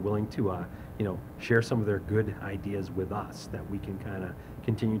 hopefully they're willing to you know, share some of their good ideas with us that we can kind of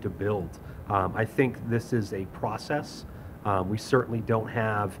continue to build. I think this is a process. We certainly don't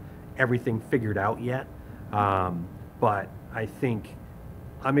have everything figured out yet, but I think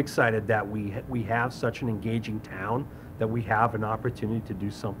I'm excited that we have such an engaging town, that we have an opportunity to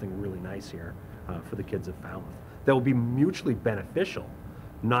do something really nice here for the kids of Falmouth that will be mutually beneficial,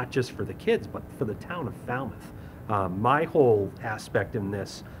 not just for the kids, but for the town of Falmouth. My whole aspect in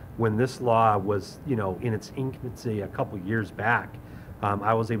this, when this law was, you know, in its infancy a couple years back,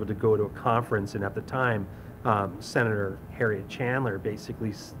 I was able to go to a conference, and at the time, Senator Harriet Chandler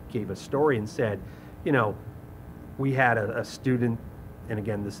basically gave a story and said, you know, we had a student, and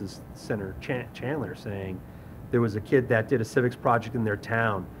again, this is Senator Chandler saying, there was a kid that did a civics project in their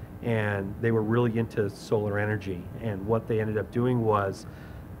town, and they were really into solar energy, and what they ended up doing was,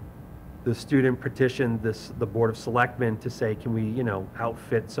 the student petitioned the Board of Selectmen to say, can we, you know,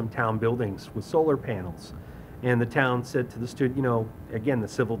 outfit some town buildings with solar panels? And the town said to the student, you know, again, the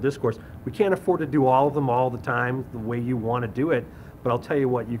civil discourse, we can't afford to do all of them all the time the way you want to do it, but I'll tell you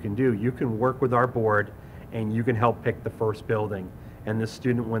what you can do. You can work with our board, and you can help pick the first building. And the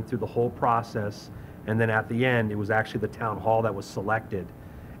student went through the whole process, and then at the end, it was actually the town hall that was selected.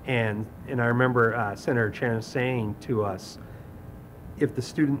 And I remember Senator Chandler saying to us, if the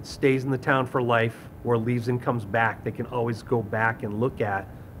student stays in the town for life or leaves and comes back, they can always go back and look at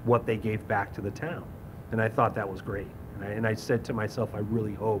what they gave back to the town. And I thought that was great. And I said to myself, I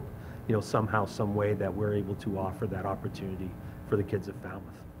really hope, you know, somehow, some way that we're able to offer that opportunity for the kids of Falmouth.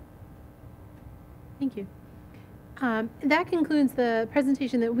 Thank you. That concludes the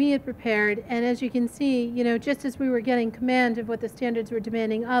presentation that we had prepared. And as you can see, you know, just as we were getting command of what the standards were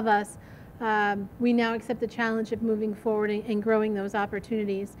demanding of us, we now accept the challenge of moving forward and growing those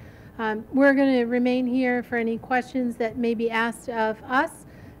opportunities. We're going to remain here for any questions that may be asked of us,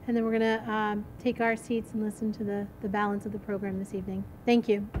 and then we're going to take our seats and listen to the balance of the program this evening. Thank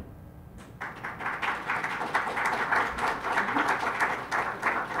you.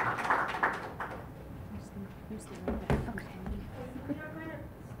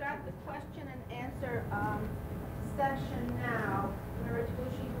 Session now.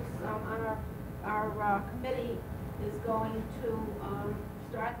 Our committee is going to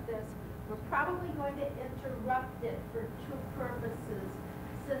start this. We're probably going to interrupt it for two purposes.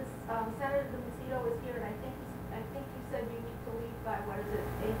 Since Senator D'Amato is here, and I think you said you need to leave by, what is it,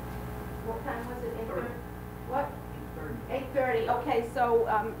 8? What time was it? 8:30? What? 8:30. Okay, so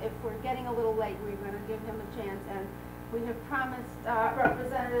if we're getting a little late, we're going to give him a chance, and we have promised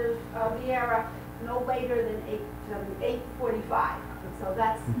Representative Vieira no later than 8:45. So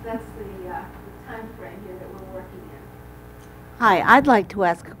that's the time frame here that we're working in. Hi, I'd like to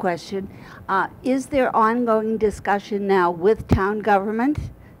ask a question. Is there ongoing discussion now with town government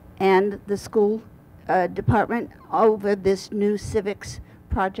and the school department over this new civics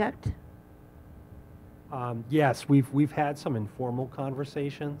project? Yes, we've had some informal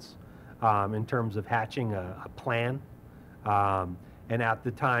conversations in terms of hatching a plan. And at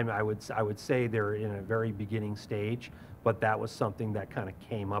the time, I would say they're in a very beginning stage, but that was something that kind of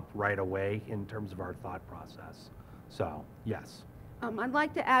came up right away in terms of our thought process. So, yes. I'd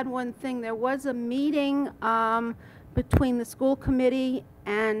like to add one thing. There was a meeting between the school committee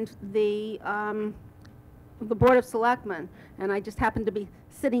and the Board of Selectmen, and I just happened to be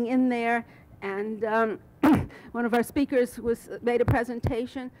sitting in there, and one of our speakers made a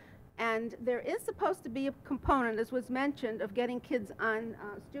presentation, and there is supposed to be a component, as was mentioned, of getting kids on,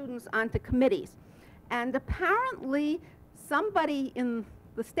 students onto committees. And apparently somebody in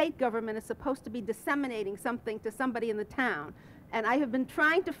the state government is supposed to be disseminating something to somebody in the town. And I have been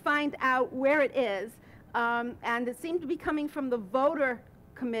trying to find out where it is, and it seemed to be coming from the voter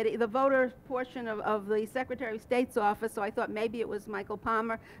committee, the voter portion of the Secretary of State's office, so I thought maybe it was Michael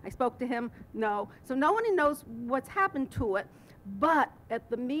Palmer. I spoke to him, no. So no one knows what's happened to it, but at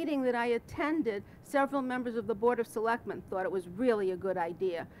the meeting that I attended, several members of the Board of Selectmen thought it was really a good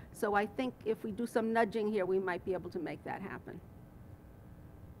idea. So I think if we do some nudging here, we might be able to make that happen.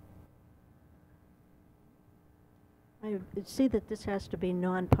 I see that this has to be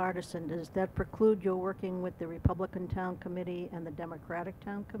nonpartisan. Does that preclude your working with the Republican Town Committee and the Democratic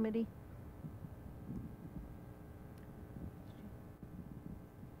Town Committee?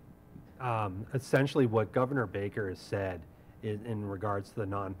 Essentially what Governor Baker has said in regards to the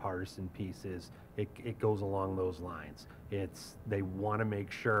nonpartisan piece is it goes along those lines. They want to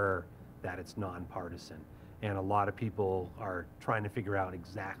make sure that it's nonpartisan, and a lot of people are trying to figure out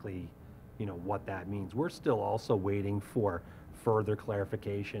exactly what that means. We're still also waiting for further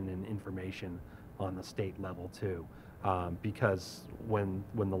clarification and information on the state level too, because when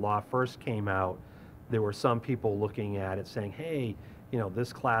the law first came out, there were some people looking at it saying, hey,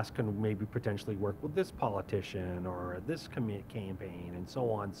 this class can maybe potentially work with this politician or this campaign and so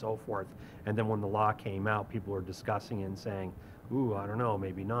on and so forth. And then when the law came out, people were discussing it and saying, ooh, I don't know,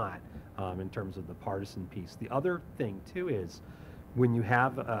 maybe not, in terms of the partisan piece. The other thing too is, when you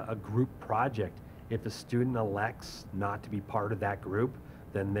have a group project, if a student elects not to be part of that group,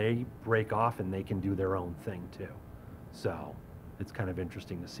 then they break off and they can do their own thing too. So it's kind of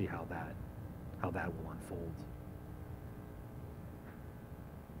interesting to see how that will unfold.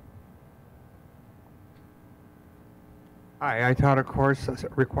 Hi, I taught a course, a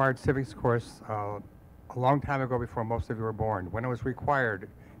required civics course, a long time ago before most of you were born, when it was required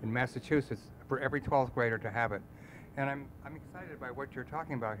in Massachusetts for every 12th grader to have it. And I'm excited by what you're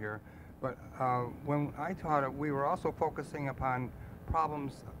talking about here, but when I taught it, we were also focusing upon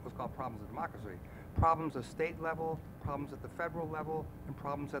problems, what's called problems of democracy, problems at state level, problems at the federal level, and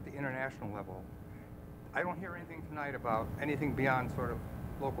problems at the international level. I don't hear anything tonight about anything beyond sort of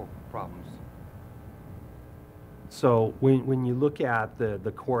local problems. So when you look at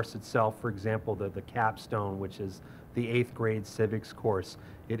the course itself, for example, the capstone, which is the 8th grade civics course,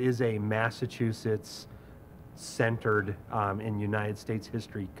 it is a Massachusetts centered in United States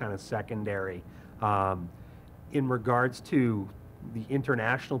history kind of secondary. In regards to the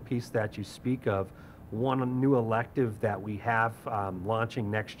international piece that you speak of, one new elective that we have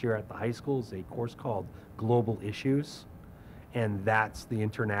launching next year at the high school is a course called Global Issues, and that's the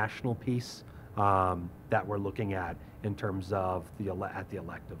international piece that we're looking at in terms of at the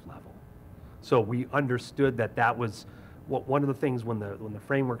elective level. So we understood that was one of the things when the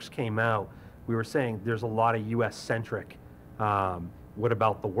frameworks came out. We were saying there's a lot of U.S.-centric. What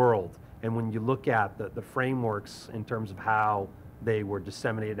about the world? And when you look at the frameworks in terms of how they were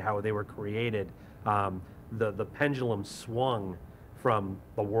disseminated, how they were created, the pendulum swung from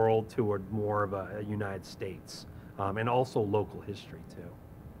the world toward more of a United States, and also local history too.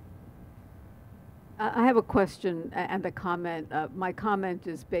 I have a question and a comment. My comment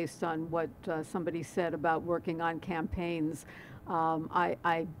is based on what somebody said about working on campaigns.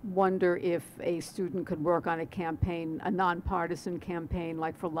 I wonder if a student could work on a campaign, a nonpartisan campaign,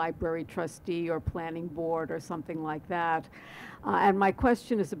 like for library trustee or planning board or something like that. And my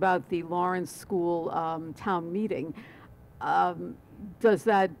question is about the Lawrence School town meeting. Does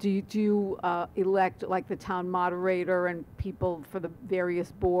that, do you elect like the town moderator and people for the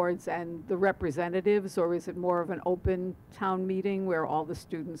various boards and the representatives, or is it more of an open town meeting where all the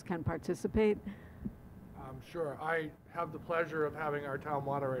students can participate? Sure. I have the pleasure of having our town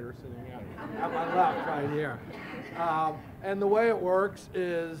moderator sitting at my left right here. And the way it works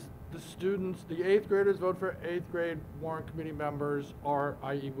is the students, the 8th graders vote for 8th grade warrant committee members, or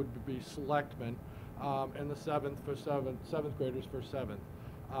i.e. would be selectmen, and the 7th graders for 7th.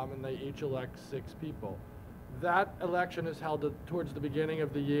 And they each elect 6 people. That election is held towards the beginning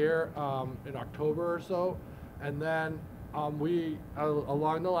of the year, in October or so, and then we,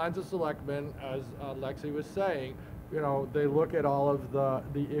 along the lines of selectmen, as Lexi was saying, they look at all of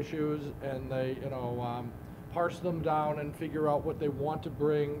the issues and they, parse them down and figure out what they want to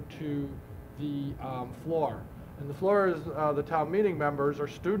bring to the floor. And the floor is the town meeting members, or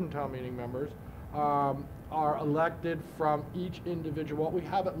student town meeting members, are elected from each individual. What we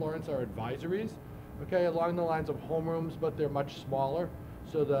have at Lawrence are advisories, okay, along the lines of homerooms, but they're much smaller,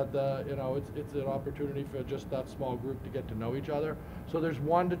 so that it's an opportunity for just that small group to get to know each other. So there's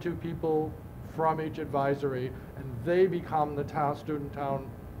 1 to 2 people from each advisory, and they become the student town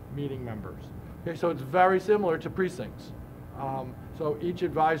meeting members. Okay, so it's very similar to precincts. So each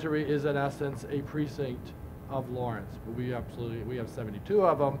advisory is in essence a precinct of Lawrence, but we have 72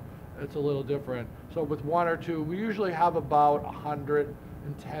 of them. It's a little different. So with 1 or 2, we usually have about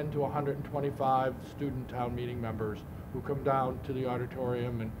 110 to 125 student town meeting members who come down to the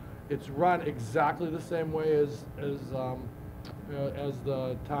auditorium, and it's run exactly the same way as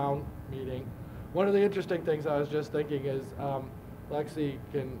the town meeting. One of the interesting things I was just thinking is Lexi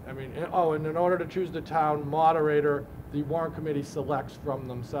can, and in order to choose the town moderator, the warrant committee selects from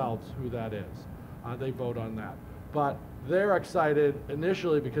themselves who that is. They vote on that. But they're excited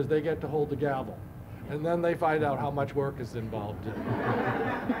initially because they get to hold the gavel, and then they find out how much work is involved in it.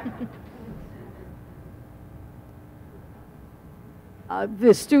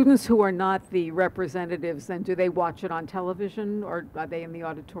 The students who are not the representatives, then do they watch it on television, or are they in the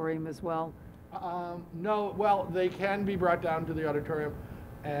auditorium as well? No, well, they can be brought down to the auditorium,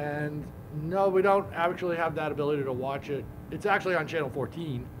 and no, we don't actually have that ability to watch it. It's actually on channel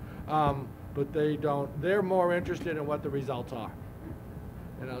 14, but they're more interested in what the results are.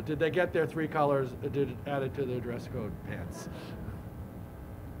 Did they get their 3 colors added to their dress code pants?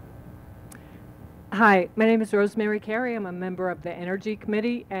 Hi, my name is Rosemary Carey. I'm a member of the Energy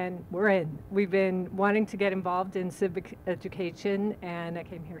Committee, and we've been wanting to get involved in civic education, and I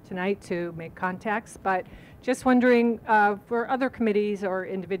came here tonight to make contacts, but just wondering for other committees or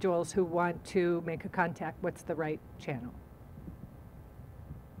individuals who want to make a contact, what's the right channel?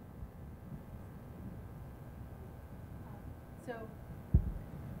 So,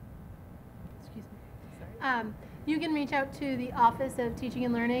 excuse me, sorry. You can reach out to the Office of Teaching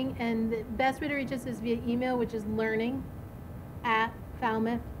and Learning, and the best way to reach us is via email, which is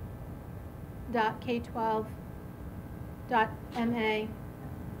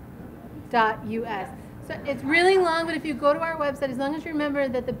learning@falmouth.k12.ma.us. So it's really long, but if you go to our website, as long as you remember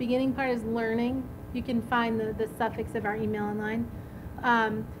that the beginning part is learning, you can find the suffix of our email online.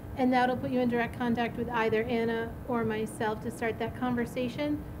 And that'll put you in direct contact with either Anna or myself to start that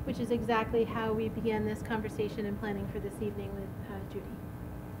conversation, which is exactly how we began this conversation and planning for this evening with Judy.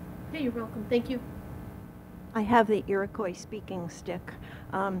 Hey, you're welcome. Thank you. I have the Iroquois speaking stick.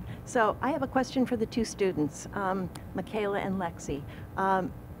 So I have a question for the 2 students, Michaela and Lexi.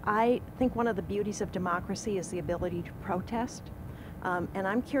 I think one of the beauties of democracy is the ability to protest. And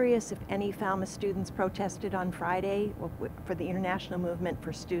I'm curious if any Falmouth students protested on Friday for the international movement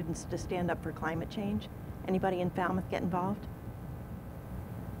for students to stand up for climate change. Anybody in Falmouth get involved?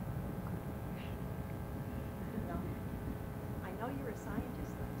 I know you're a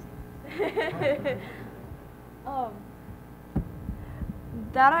scientist, Lexi.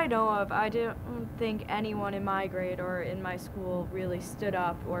 That I know of, I don't think anyone in my grade or in my school really stood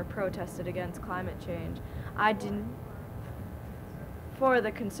up or protested against climate change. I didn't. For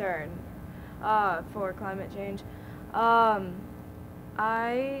the concern for climate change. Yeah,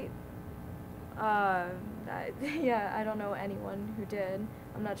 I don't know anyone who did.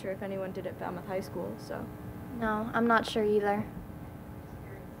 I'm not sure if anyone did at Falmouth High School, so. No, I'm not sure either.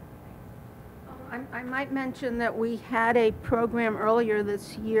 I might mention that we had a program earlier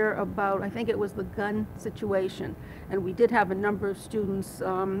this year about, I think it was the gun situation, and we did have a number of students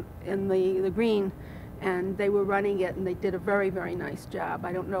in the green, and they were running it, and they did a very, very nice job.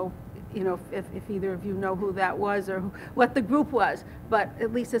 I don't know, you know, if either of you know who that was or what the group was, but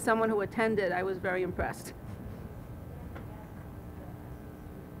at least as someone who attended, I was very impressed.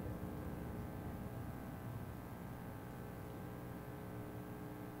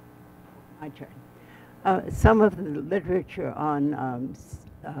 My turn. Some of the literature on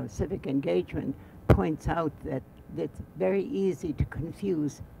civic engagement points out that it's very easy to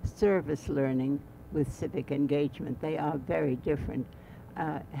confuse service learning with civic engagement. They are very different.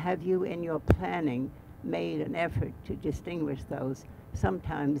 Have you, in your planning, made an effort to distinguish those?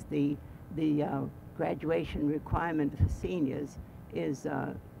 Sometimes the graduation requirement for seniors is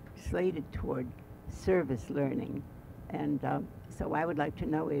slated toward service learning, and so I would like to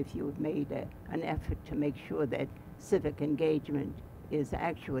know if you have made an effort to make sure that civic engagement is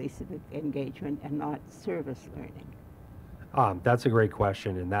actually civic engagement and not service learning. That's a great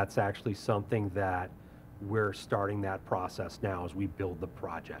question, and that's actually something that we're starting that process now as we build the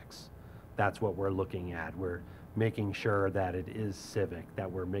projects. That's what we're looking at. We're making sure that it is civic,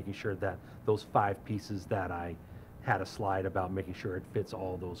 that we're making sure that those 5 pieces that I had a slide about, making sure it fits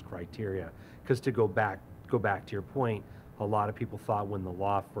all those criteria. Because to go back to your point, a lot of people thought when the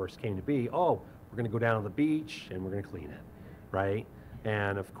law first came to be, oh, we're going to go down to the beach and we're going to clean it, right?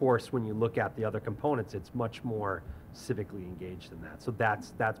 And of course, when you look at the other components, it's much more civically engaged than that. So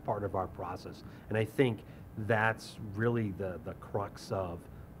that's part of our process. And I think that's really the crux of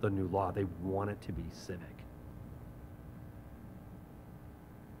the new law. They want it to be civic.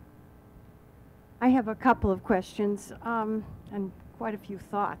 I have a couple of questions and quite a few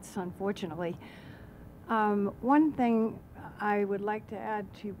thoughts, unfortunately. One thing I would like to add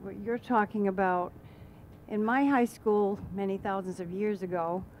to what you're talking about, in my high school many thousands of years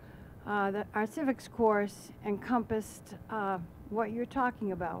ago, our civics course encompassed what you're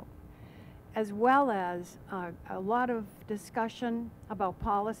talking about, as well as a lot of discussion about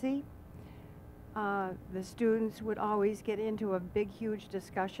policy. The students would always get into a big, huge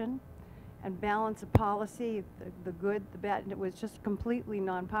discussion and balance a policy, the good, the bad, and it was just completely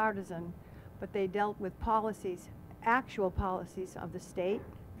nonpartisan, but they dealt with policies, actual policies of the state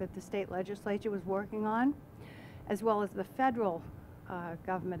that the state legislature was working on, as well as the federal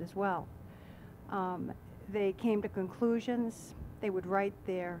government as well. They came to conclusions. They would write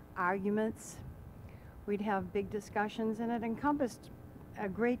their arguments. We'd have big discussions, and it encompassed a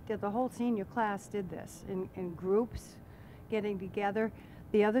great deal. The whole senior class did this in groups, getting together.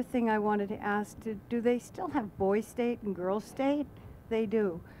 The other thing I wanted to ask, do they still have boys' state and girls' state? They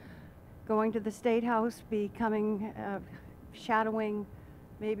do. Going to the State House, becoming, shadowing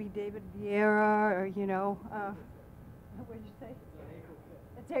maybe David Vieira, or, you know, what did you say?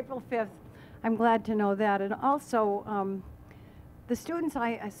 It's April 5th. I'm glad to know that. And also, the students,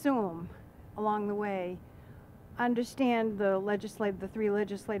 I assume, along the way, understand the 3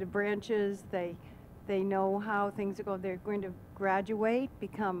 legislative branches. They know how things are going. They're going to graduate,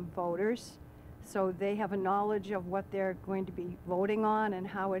 become voters, so they have a knowledge of what they're going to be voting on and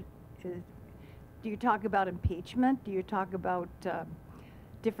how it is. Do you talk about impeachment? Do you talk about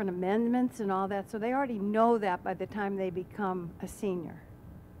different amendments and all that? So they already know that by the time they become a senior.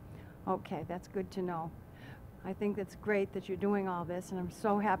 Okay, that's good to know. I think that's great that you're doing all this, and I'm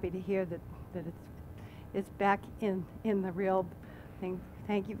so happy to hear that it's back in the real thing.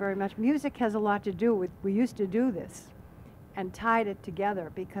 Thank you very much. Music has a lot to do with, we used to do this and tied it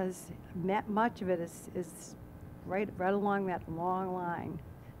together because much of it is right along that long line.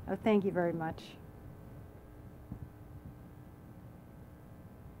 Oh, thank you very much.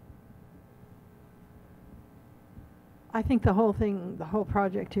 I think the whole thing, the whole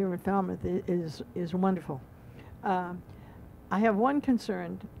project here in Falmouth is wonderful. I have one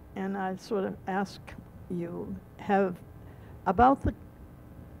concern, and I sort of ask you, about the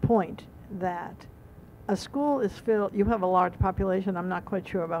point that a school is filled, you have a large population, I'm not quite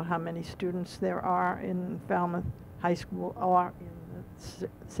sure about how many students there are in Falmouth High School or in the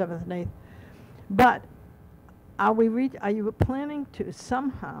 7th and 8th, but are you planning to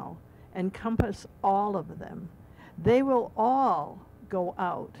somehow encompass all of them? They will all go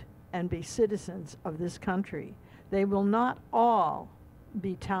out and be citizens of this country. They will not all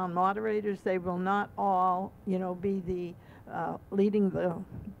be town moderators. They will not all, you know, be the leading the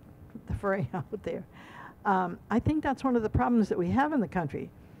fray out there. I think that's one of the problems that we have in the country,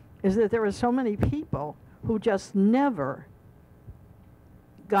 is that there are so many people who just never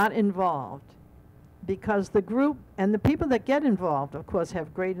got involved because the group and the people that get involved, of course,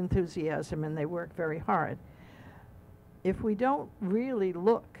 have great enthusiasm and they work very hard. If we don't really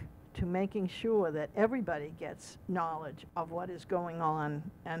look to making sure that everybody gets knowledge of what is going on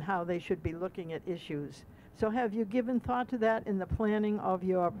and how they should be looking at issues. So have you given thought to that in the planning of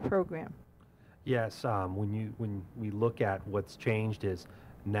your program? Yes, when we look at what's changed is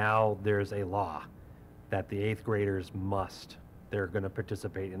now there's a law that the 8th graders they're going to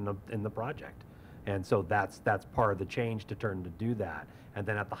participate in the project. And so that's part of the change to do that. And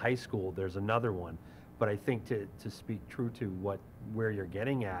then at the high school, there's another one. But I think to speak true to where you're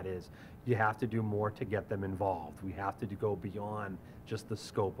getting at is you have to do more to get them involved. We have to go beyond just the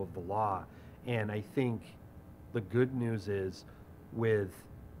scope of the law. And I think the good news is with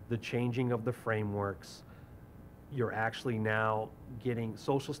the changing of the frameworks, you're actually now getting,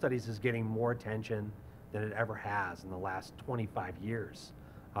 social studies is getting more attention than it ever has in the last 25 years.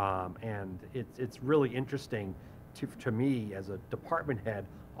 And it's really interesting to me as a department head,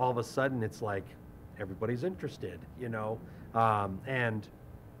 all of a sudden it's like, everybody's interested, you know, and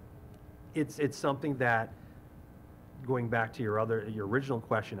it's something that, going back to your original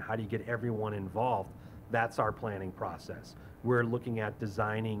question, how do you get everyone involved? That's our planning process. We're looking at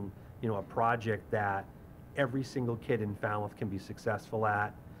designing, you know, a project that every single kid in Falmouth can be successful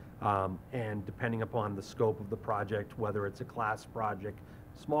at, and depending upon the scope of the project, whether it's a class project,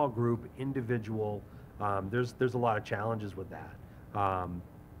 small group, individual, there's a lot of challenges with that.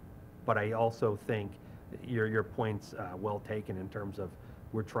 But I also think your point's well taken in terms of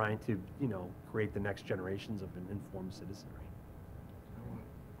we're trying to, you know, create the next generations of an informed citizenry.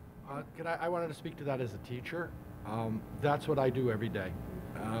 I wanted to speak to that as a teacher. That's what I do every day.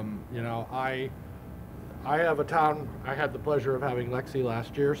 You know, I have a town, I had the pleasure of having Lexi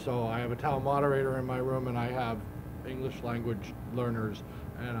last year, so I have a town moderator in my room, and I have English language learners,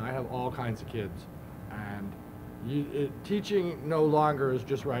 and I have all kinds of kids. And teaching no longer is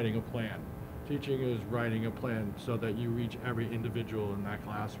just writing a plan. Teaching is writing a plan so that you reach every individual in that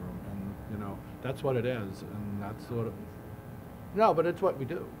classroom, and you know, that's what it is, and that's sort of, no, but it's what we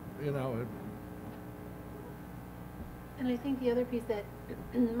do, you know. And I think the other piece that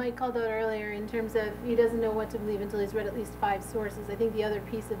Mike called out earlier in terms of he doesn't know what to believe until he's read at least 5 sources, I think the other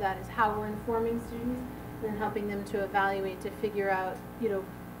piece of that is how we're informing students and then helping them to evaluate, to figure out, you know,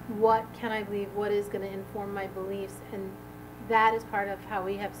 what can I believe, what is going to inform my beliefs, and that is part of how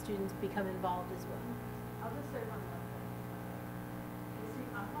we have students become involved as well. I'll just say one more thing. You see,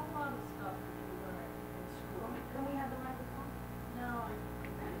 a whole lot of stuff that you learn in school. Can we have the microphone? No.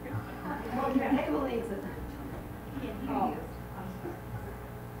 Okay, Abel needs it. Can't hear you.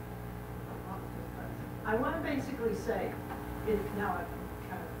 I want to basically say, now I've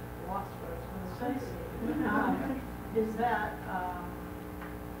kind of lost what I was going to say, is that,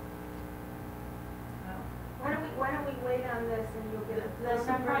 Why don't we wait on this and you'll get it? That's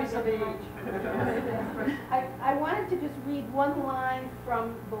the price of age. I wanted to just read one line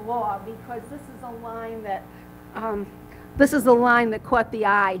from the law, because this is a line that caught the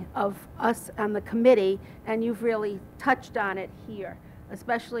eye of us on the committee, and you've really touched on it here,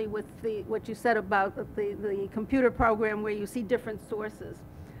 especially with what you said about the computer program where you see different sources.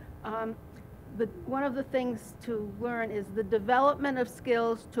 One of the things to learn is the development of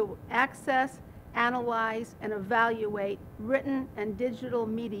skills to access, analyze, and evaluate written and digital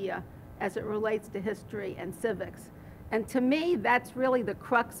media as it relates to history and civics. And to me, that's really the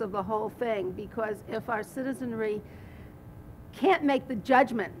crux of the whole thing, because if our citizenry can't make the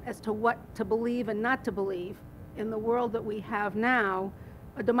judgment as to what to believe and not to believe in the world that we have now,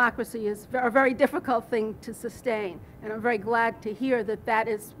 a democracy is a very difficult thing to sustain. And I'm very glad to hear that that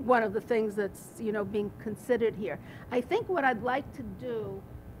is one of the things that's, you know, being considered here. I think what I'd like to do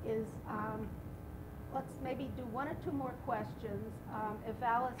is let's maybe do 1 or 2 more questions. If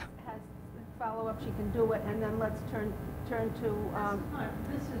Alice has follow-up, she can do it, and then let's turn to.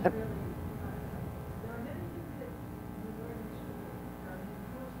 This is really. There are many things that you learn in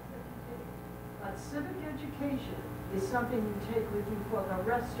school, but civic education is something you take with you for the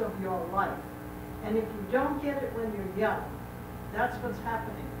rest of your life. And if you don't get it when you're young, that's what's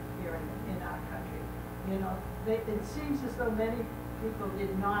happening here in our country. You know, it seems as though many people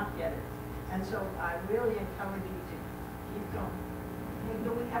did not get it. And so I really encourage you to keep going. Okay,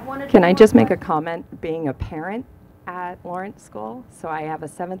 do we have one or two Can I just more make a questions? comment, being a parent at Lawrence School? So I have a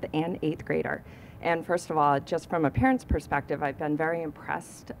 7th and 8th grader. And first of all, just from a parent's perspective, I've been very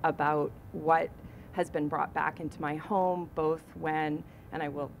impressed about what has been brought back into my home, both when, and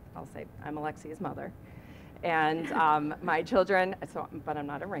I'll say I'm Alexia's mother, and my children, but I'm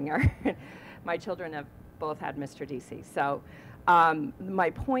not a ringer. My children have both had Mr. DC. So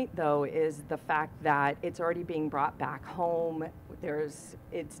My point, though, is the fact that it's already being brought back home.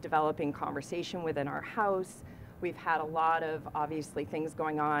 It's developing conversation within our house. We've had a lot of, obviously, things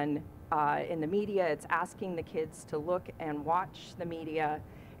going on in the media. It's asking the kids to look and watch the media.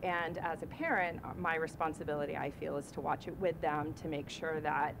 And as a parent, my responsibility, I feel, is to watch it with them to make sure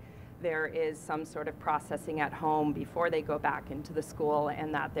that there is some sort of processing at home before they go back into the school,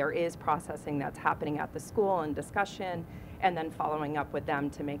 and that there is processing that's happening at the school and discussion, and then following up with them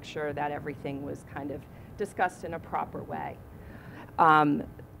to make sure that everything was kind of discussed in a proper way.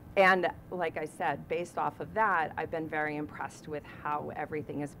 And like I said, based off of that, I've been very impressed with how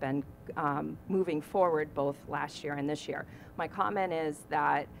everything has been moving forward both last year and this year. My comment is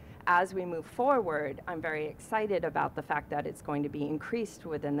that as we move forward, I'm very excited about the fact that it's going to be increased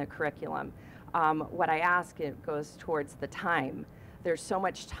within the curriculum. What I ask, it goes towards the time. There's so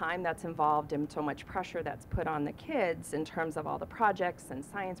much time that's involved and so much pressure that's put on the kids in terms of all the projects and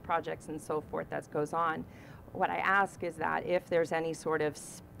science projects and so forth that goes on. What I ask is that if there's any sort of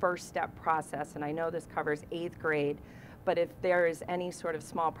first step process, and I know this covers 8th grade, but if there is any sort of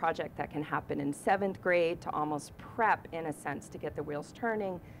small project that can happen in 7th grade to almost prep, in a sense, to get the wheels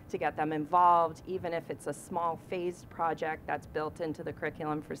turning, to get them involved, even if it's a small phased project that's built into the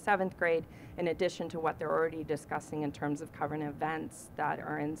curriculum for 7th grade, in addition to what they're already discussing in terms of current events that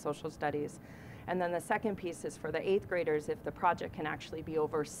are in social studies. And then the second piece is for the 8th graders, if the project can actually be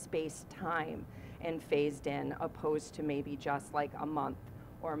over spaced time and phased in, opposed to maybe just like a month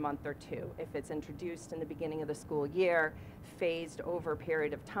or a month or two. If it's introduced in the beginning of the school year, phased over a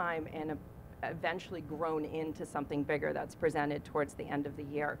period of time, and eventually grown into something bigger that's presented towards the end of the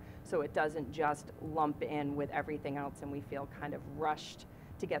year. So it doesn't just lump in with everything else and we feel kind of rushed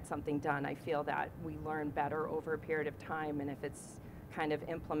to get something done. I feel that we learn better over a period of time, and if it's kind of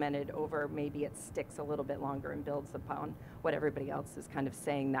implemented over, maybe it sticks a little bit longer and builds upon what everybody else is kind of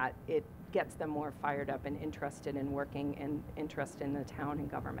saying, that it gets them more fired up and interested in working and interested in the town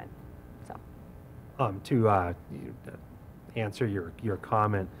and government. So to answer your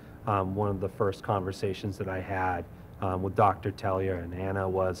comment, one of the first conversations that I had with Dr. Tellier and Anna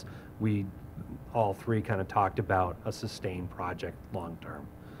was we all three kind of talked about a sustained project long term,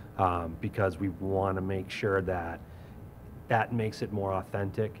 because we want to make sure that that makes it more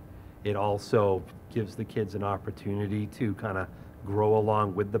authentic. It also gives the kids an opportunity to kind of grow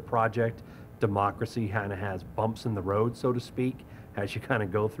along with the project. Democracy kind of has bumps in the road, so to speak. As you kind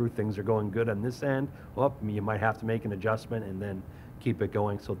of go through, things are going good on this end, well, you might have to make an adjustment and then keep it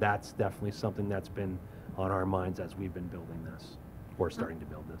going. So that's definitely something that's been on our minds as we've been building this, or starting to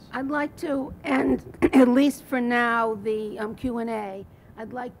build this. I'd like to end, at least for now, the Q&A.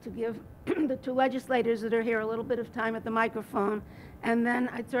 I'd like to give the two legislators that are here a little bit of time at the microphone, and then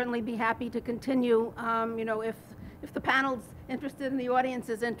I'd certainly be happy to continue. You know, if the panel's interested and the audience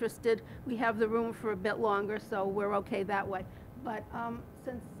is interested, we have the room for a bit longer, so we're okay that way. But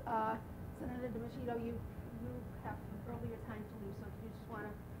since Senator DiMaggio, you have earlier time to leave, so if you just want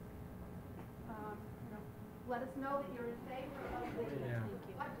to let us know that you're in favor of the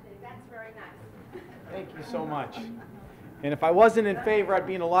budget, that's very nice. Thank you so much. And if I wasn't in favor, I'd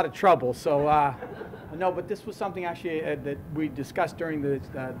be in a lot of trouble. So, no, but this was something actually that we discussed during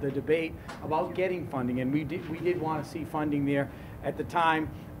the debate about getting funding, and we did want to see funding there. At the time,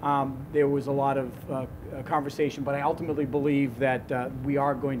 there was a lot of conversation, but I ultimately believe that we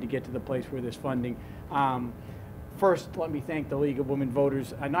are going to get to the place where there's funding. First, let me thank the League of Women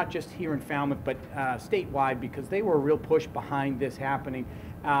Voters, not just here in Falmouth, but statewide, because they were a real push behind this happening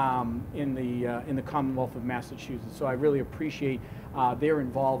in the Commonwealth of Massachusetts. So I really appreciate their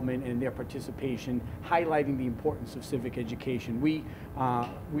involvement and their participation, highlighting the importance of civic education. We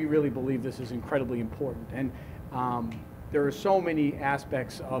really believe this is incredibly important, and there are so many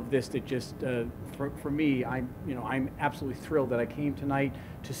aspects of this that just, for me, I'm absolutely thrilled that I came tonight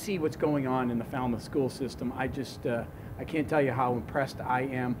to see what's going on in the Falmouth school system. I can't tell you how impressed I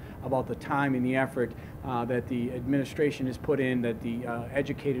am about the time and the effort that the administration has put in, that the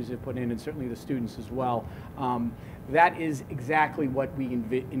educators have put in, and certainly the students as well. That is exactly what we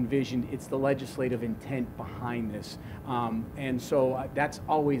envisioned. It's the legislative intent behind this. And so that's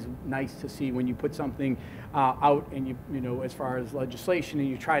always nice to see when you put something out and you know, as far as legislation, and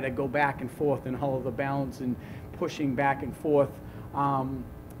you try to go back and forth and hold the balance and pushing back and forth.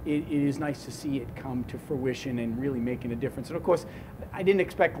 It is nice to see it come to fruition and really making a difference. And of course, I didn't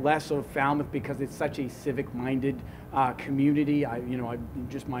expect less of Falmouth because it's such a civic-minded community.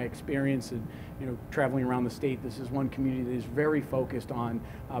 Just my experience and traveling around the state, this is one community that is very focused on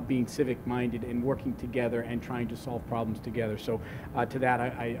being civic-minded and working together and trying to solve problems together. So to that,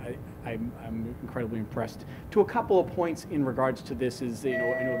 I'm incredibly impressed. To a couple of points in regards to this is, I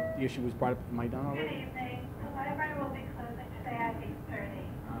know the issue was brought up. Am I done already? Good evening. The library will be closing today at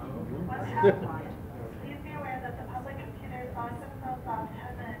 8:30. Once happened, please be aware that the public computers lock themselves off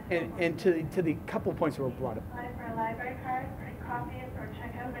 10 minutes. And to the couple of points that were brought up. Apply for a library card, print copies, or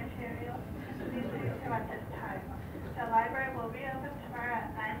check out materials. Please do so at this time. The library will reopen tomorrow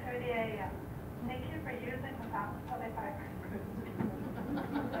at 9:30 a.m. Thank you for using the Falmouth Public Library.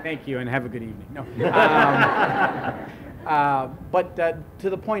 Thank you, and have a good evening. No. But to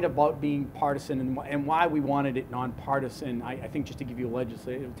the point about being partisan and why we wanted it nonpartisan, I think just to give you a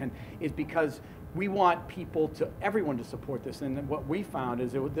legislative intent, is because we want everyone to support this. And what we found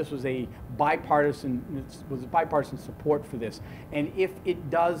is this was bipartisan support for this. And if it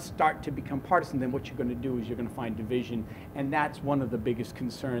does start to become partisan, then what you're going to do is you're going to find division. And that's one of the biggest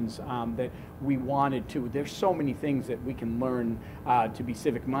concerns that we wanted to. There's so many things that we can learn to be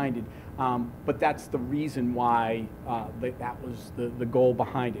civic-minded, but that's the reason why that was the goal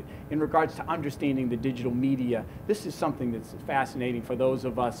behind it. In regards to understanding the digital media, this is something that's fascinating for those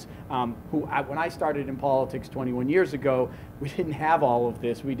of us when I started in politics 21 years ago, we didn't have all of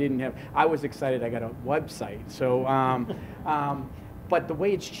this. I was excited I got a website. So, but the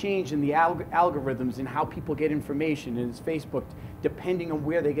way it's changed in the algorithms and how people get information, and it's Facebook, depending on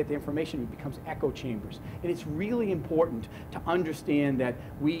where they get the information, it becomes echo chambers. And it's really important to understand that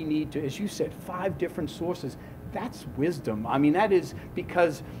we need to, as you said, 5 different sources. That's wisdom. I mean, that is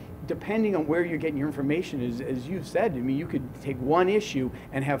because depending on where you're getting your information, as you've said, I mean, you could take one issue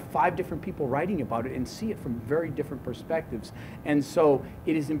and have 5 different people writing about it and see it from very different perspectives. And so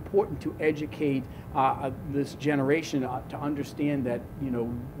it is important to educate this generation to understand that,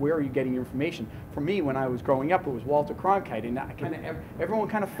 where are you getting your information? For me, when I was growing up, it was Walter Cronkite, and everyone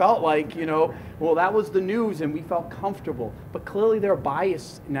kind of felt like, well, that was the news, and we felt comfortable. But clearly there are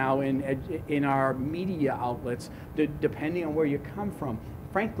bias now in our media outlets, depending on where you come from.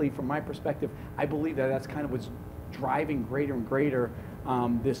 Frankly, from my perspective, I believe that that's kind of what's driving greater and greater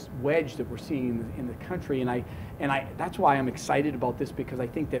this wedge that we're seeing in the country, and that's why I'm excited about this, because I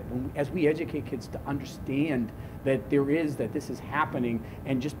think that as we educate kids to understand that this is happening,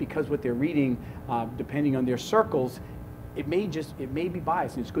 and just because what they're reading, depending on their circles, it may be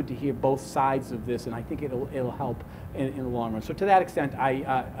biased, and it's good to hear both sides of this, and I think it'll help in the long run. So to that extent,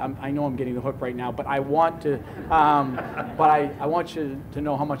 I know I'm getting the hook right now, but I want to, I want you to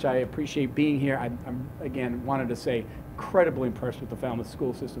know how much I appreciate being here. I'm again wanted to say incredibly impressed with the Falmouth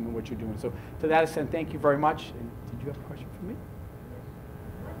school system and what you're doing. So to that extent, thank you very much. And did you have a question for me?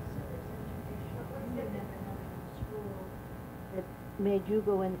 That made you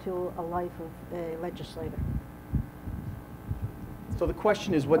go into a life of a legislator? So the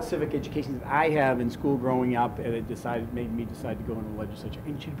question is, what civic education did I have in school growing up, and it made me decide to go into the legislature?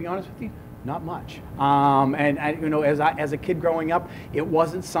 And to be honest with you, not much. As a kid growing up, it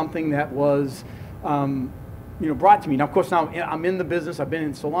wasn't something that was, brought to me. Now, of course, now I'm in the business. I've been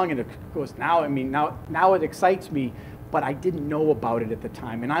in so long, and of course, now it excites me. But I didn't know about it at the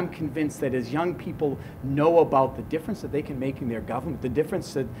time. And I'm convinced that as young people know about the difference that they can make in their government, the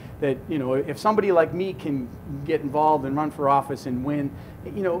difference that if somebody like me can get involved and run for office and win,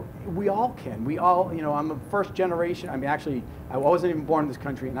 we all can. We all, I'm a first generation. I mean, actually, I wasn't even born in this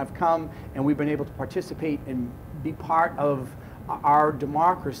country, and I've come and we've been able to participate and be part of our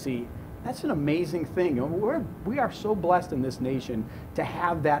democracy. That's an amazing thing. We are so blessed in this nation to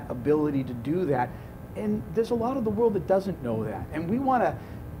have that ability to do that. And there's a lot of the world that doesn't know that. And we want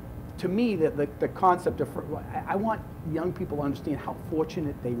to me, the concept of, I want young people to understand how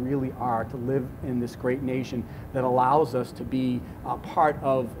fortunate they really are to live in this great nation that allows us to be a part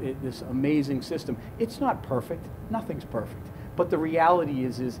of this amazing system. It's not perfect. Nothing's perfect. But the reality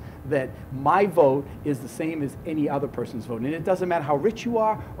is that my vote is the same as any other person's vote. And it doesn't matter how rich you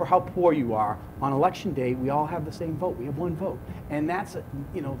are or how poor you are. On election day, we all have the same vote. We have one vote. And that's,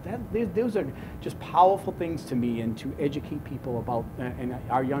 those are just powerful things to me, and to educate people about, and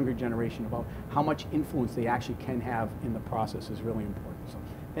our younger generation, about how much influence they actually can have in the process is really important. So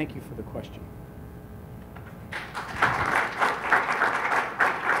thank you for the question.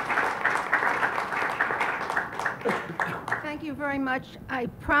 Thank you very much. I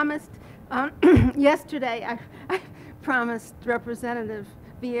promised yesterday, I promised Representative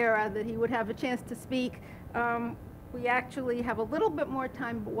Vieira that he would have a chance to speak. We actually have a little bit more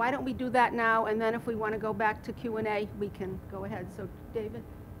time, but why don't we do that now, and then if we want to go back to Q&A, we can go ahead. So, David?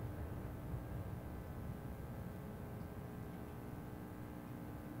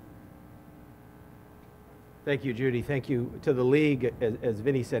 Thank you, Judy. Thank you to the league, as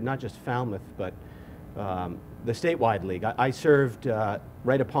Vinny said, not just Falmouth, but the statewide league. I served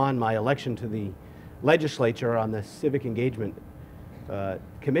right upon my election to the legislature on the Civic Engagement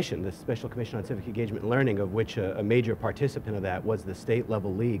Commission, the Special Commission on Civic Engagement and Learning, of which a major participant of that was the state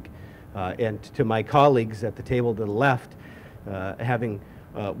level league. And to my colleagues at the table to the left, having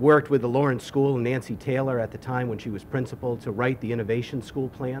worked with the Lawrence School and Nancy Taylor at the time when she was principal to write the Innovation School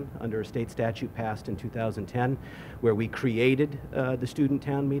Plan under a state statute passed in 2010, where we created the student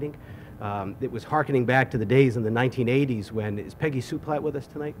town meeting. It was hearkening back to the days in the 1980s when, is Peggy Suplat with us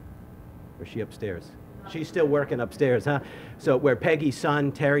tonight? Or is she upstairs? She's still working upstairs, huh? So where Peggy's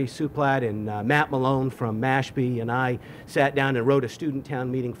son, Terry Suplat, and Matt Malone from Mashpee and I sat down and wrote a student town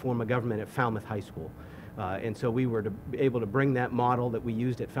meeting form of government at Falmouth High School. And so we were able to bring that model that we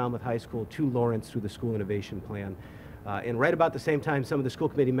used at Falmouth High School to Lawrence through the School Innovation Plan. And right about the same time, some of the school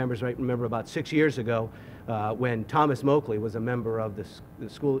committee members might remember about 6 years ago when Thomas Moakley was a member of the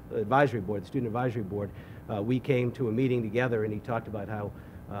School Advisory Board, the Student Advisory Board, we came to a meeting together and he talked about how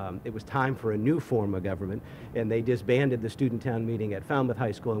it was time for a new form of government, and they disbanded the student town meeting at Falmouth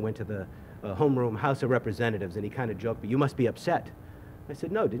High School and went to the homeroom House of Representatives, and he kind of joked, but you must be upset. I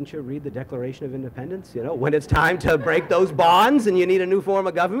said, no, didn't you read the Declaration of Independence? You know, when it's time to break those bonds and you need a new form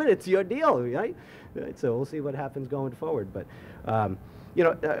of government, it's your deal, right? So we'll see what happens going forward. But, you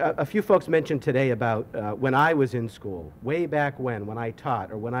know, a few folks mentioned today about when I was in school, way back when I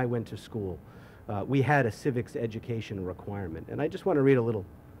taught or when I went to school, we had a civics education requirement. And I just want to read a little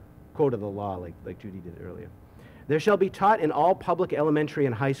quote of the law like Judy did earlier. There shall be taught in all public elementary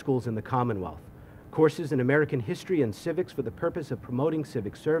and high schools in the Commonwealth courses in American history and civics for the purpose of promoting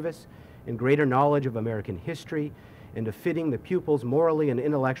civic service and greater knowledge of American history and of fitting the pupils morally and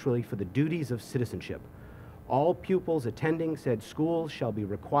intellectually for the duties of citizenship. All pupils attending said schools shall be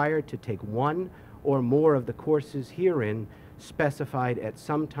required to take one or more of the courses herein specified at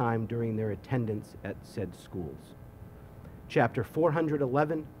some time during their attendance at said schools. Chapter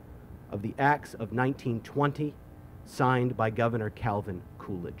 411 of the Acts of 1920, signed by Governor Calvin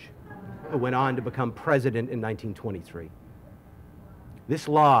Coolidge, who went on to become president in 1923. This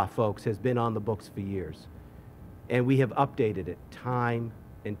law, folks, has been on the books for years, and we have updated it time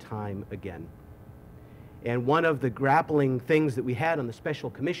and time again. And one of the grappling things that we had on the special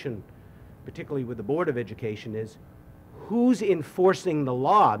commission, particularly with the Board of Education, is who's enforcing the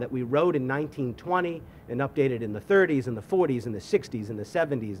law that we wrote in 1920 and updated in the 30s and the 40s and the 60s and the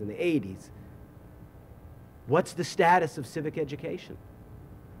 70s and the 80s? What's the status of civic education?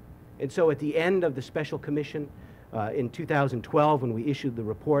 And so at the end of the special commission in 2012, when we issued the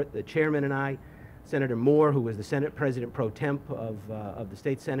report, the chairman and I, Senator Moore, who was the Senate President pro temp of the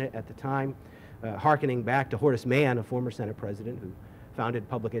state Senate at the time, hearkening back to Horace Mann, a former Senate president who founded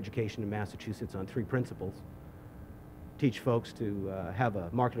public education in Massachusetts on 3 principles: teach folks to have a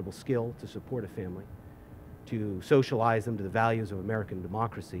marketable skill to support a family, to socialize them to the values of American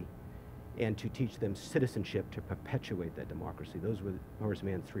democracy, and to teach them citizenship to perpetuate that democracy. Those were Horace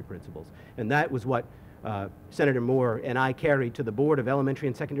Mann's 3 principles. And that was what Senator Moore and I carried to the Board of Elementary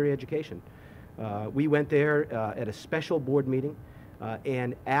and Secondary Education. We went there at a special board meeting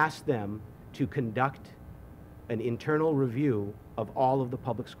and asked them to conduct an internal review of all of the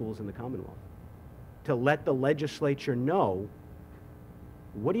public schools in the Commonwealth, to let the legislature know,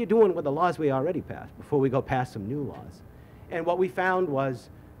 what are you doing with the laws we already passed before we go pass some new laws? And what we found was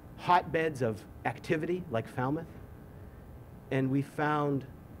hotbeds of activity like Falmouth, and we found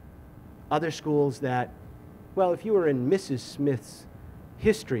other schools that, well, if you were in Mrs. Smith's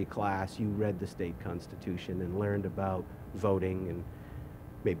history class, you read the state constitution and learned about voting and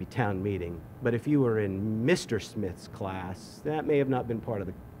maybe town meeting. But if you were in Mr. Smith's class, that may have not been part of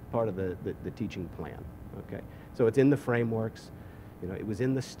the teaching plan. Okay, so it's in the frameworks. You know, it was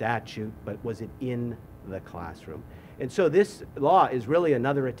in the statute, but was it in the classroom? And so this law is really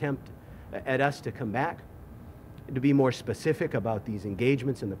another attempt at us to come back, to be more specific about these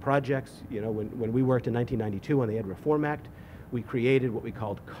engagements and the projects. You know, when we worked in 1992 on the Ed Reform Act, we created what we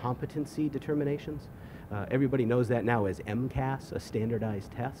called competency determinations. Everybody knows that now as MCAS, a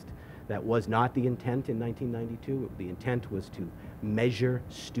standardized test. That was not the intent in 1992. The intent was to measure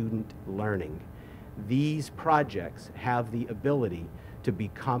student learning. These projects have the ability to be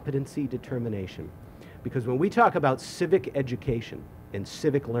competency determination. Because when we talk about civic education and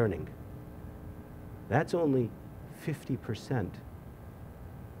civic learning, that's only 50%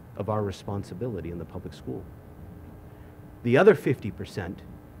 of our responsibility in the public school. The other 50%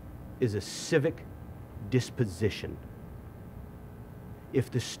 is a civic disposition.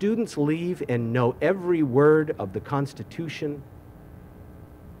 If the students leave and know every word of the Constitution,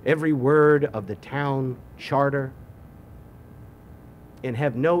 every word of the town charter, and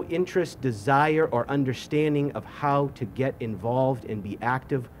have no interest, desire, or understanding of how to get involved and be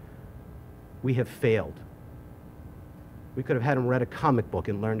active, we have failed. We could have had them read a comic book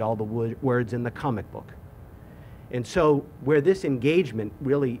and learned all the words in the comic book. And so where this engagement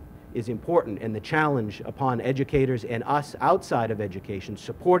really is important, and the challenge upon educators and us outside of education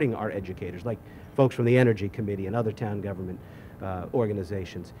supporting our educators, like folks from the Energy Committee and other town government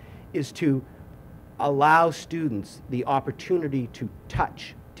organizations, is to allow students the opportunity to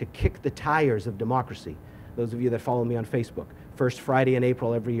touch, to kick the tires of democracy. Those of you that follow me on Facebook, first Friday in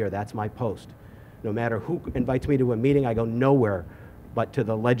April every year, that's my post. No matter who invites me to a meeting, I go nowhere but to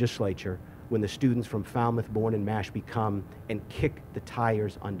the legislature when the students from Falmouth, Bourne, and Mashpee come and kick the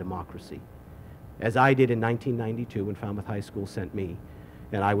tires on democracy. As I did in 1992 when Falmouth High School sent me,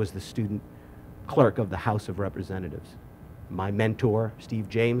 and I was the student clerk of the House of Representatives. My mentor, Steve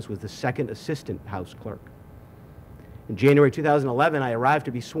James, was the second assistant House clerk. In January 2011, I arrived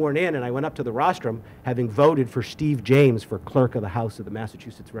to be sworn in, and I went up to the rostrum, having voted for Steve James for clerk of the House of the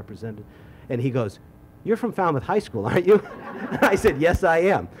Massachusetts Representatives. And he goes, "You're from Falmouth High School, aren't you?" I said, "Yes, I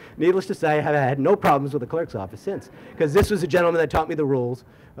am." Needless to say, I have had no problems with the clerk's office since, because this was a gentleman that taught me the rules.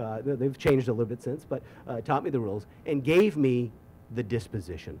 They've changed a little bit since, but taught me the rules and gave me the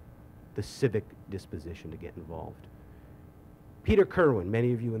disposition, the civic disposition to get involved. Peter Kerwin,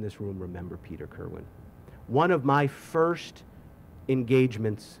 many of you in this room remember Peter Kerwin. One of my first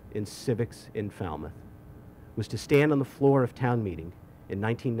engagements in civics in Falmouth was to stand on the floor of town meeting in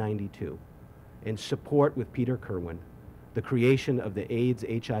 1992 and support with Peter Kerwin the creation of the AIDS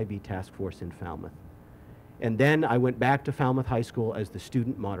HIV task force in Falmouth. And then I went back to Falmouth High School as the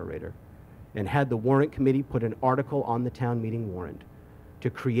student moderator and had the warrant committee put an article on the town meeting warrant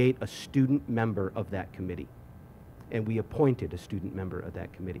to create a student member of that committee. And we appointed a student member of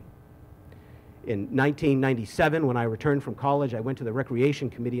that committee. In 1997, when I returned from college, I went to the Recreation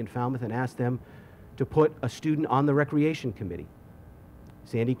Committee in Falmouth and asked them to put a student on the Recreation Committee,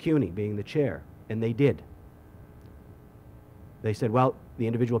 Sandy Cuney being the chair, and they did. They said, well, the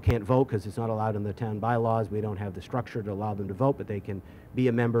individual can't vote because it's not allowed in the town bylaws. We don't have the structure to allow them to vote, but they can be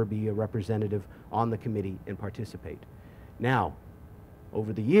a member, be a representative on the committee and participate. Now,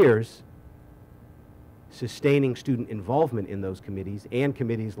 over the years, sustaining student involvement in those committees and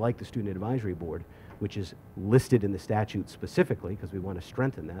committees like the Student Advisory Board, which is listed in the statute specifically because we want to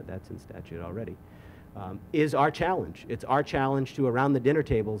strengthen that, that's in statute already, is our challenge. It's our challenge to, around the dinner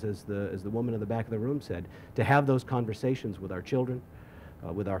tables, as the woman in the back of the room said, to have those conversations with our children,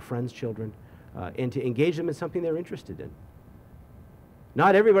 with our friends' children, and to engage them in something they're interested in.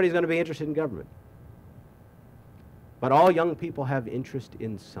 Not everybody's going to be interested in government, but all young people have interest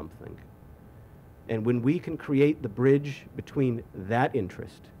in something. And when we can create the bridge between that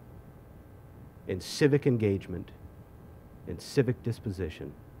interest and civic engagement and civic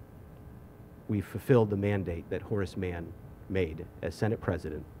disposition, we've fulfilled the mandate that Horace Mann made as Senate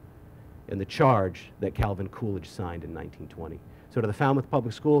President and the charge that Calvin Coolidge signed in 1920. So to the Falmouth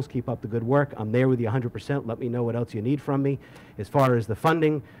Public Schools, keep up the good work. I'm there with you 100%. Let me know what else you need from me. As far as the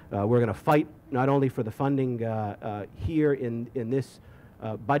funding, we're going to fight not only for the funding here in this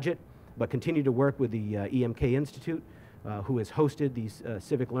budget, but continue to work with the EMK Institute, who has hosted these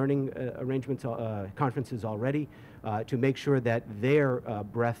civic learning arrangements, conferences already, to make sure that their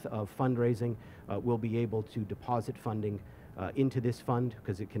breadth of fundraising will be able to deposit funding into this fund,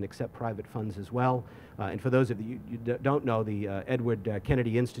 because it can accept private funds as well. And for those of you who don't know, the Edward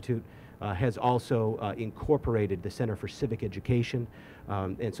Kennedy Institute has also incorporated the Center for Civic Education,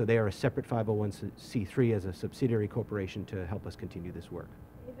 and so they are a separate 501c3 as a subsidiary corporation to help us continue this work.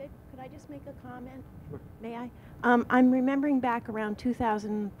 David, could I just make a comment? Sure. May I? I'm remembering back around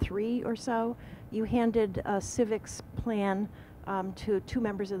 2003 or so, you handed a civics plan to 2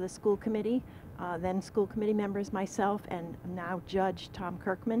 members of the school committee, then school committee members, myself, and now Judge Tom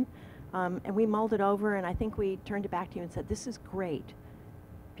Kirkman. And we mulled it over, and I think we turned it back to you and said, this is great,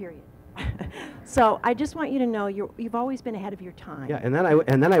 period. So I just want you to know you've always been ahead of your time. Yeah, and then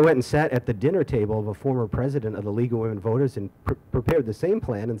I went and sat at the dinner table of a former president of the League of Women Voters and prepared the same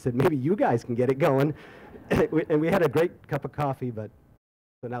plan and said, maybe you guys can get it going. And we had a great cup of coffee, but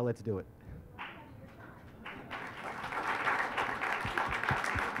so now let's do it.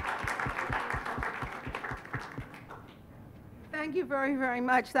 Thank Thank you very, very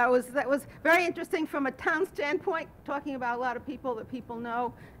much. That was very interesting from a town standpoint, talking about a lot of people that people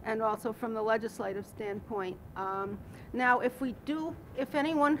know, and also from the legislative standpoint. Now, if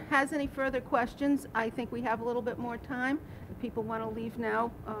anyone has any further questions, I think we have a little bit more time. If people want to leave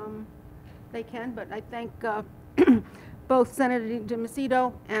now, they can, but I thank both Senator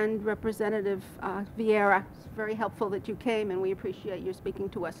DiMacedo and Representative Vieira. It's very helpful that you came, and we appreciate your speaking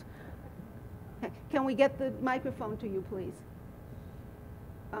to us. Can we get the microphone to you, please?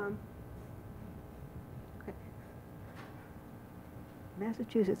 Okay.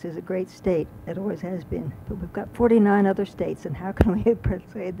 Massachusetts is a great state. It always has been. But we've got 49 other states, and how can we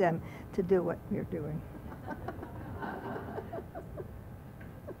persuade them to do what we're doing?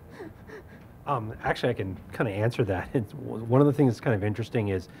 Actually, I can kind of answer that. One of the things that's kind of interesting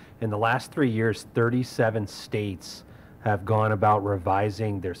is in the last 3 years, 37 states have gone about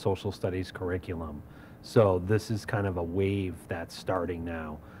revising their social studies curriculum. So this is kind of a wave that's starting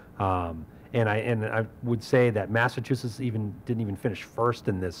now. And I would say that Massachusetts didn't even finish first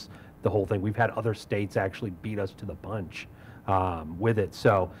in the whole thing. We've had other states actually beat us to the punch with it.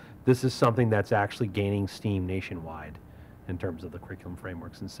 So this is something that's actually gaining steam nationwide in terms of the curriculum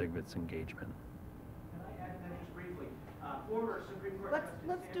frameworks and civics engagement. Can I add that just briefly? Former Supreme Court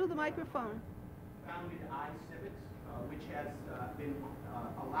Let's do the microphone. founded Civics, which has been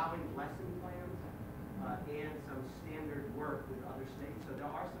allowing lesson plans and some standard work with other states. So there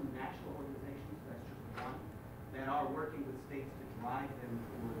are some national organizations, that's just one, that are working with states to drive them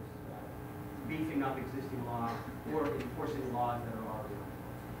towards beefing up existing laws or enforcing laws that are already on the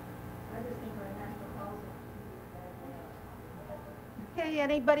books. I just think our national policy. Okay,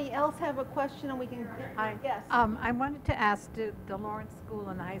 anybody else have a question? And we can, yes. I wanted to ask, do the Lawrence School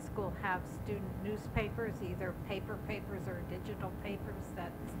and the high school have student newspapers, either paper papers or digital papers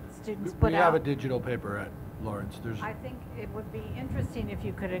that students put out? We have a digital paper at Lawrence. I think it would be interesting if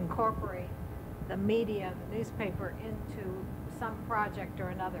you could incorporate the media, the newspaper, into some project or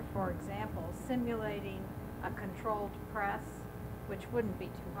another. For example, simulating a controlled press, which wouldn't be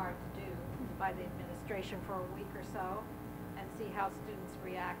too hard to do by the administration for a week or so, and see how students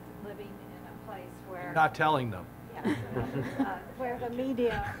react living in a place where... Not telling them. Yes, where the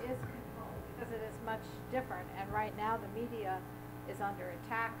media is controlled, because it is much different. And right now the media is under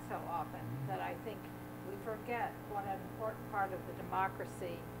attack so often that I think we forget what an important part of the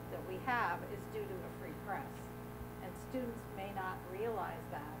democracy that we have is due to a free press. And students may not realize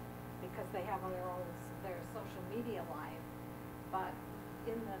that because they have their social media life, but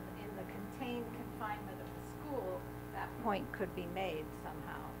in the contained confinement of the school, that point could be made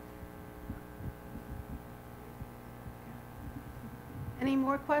somehow. Any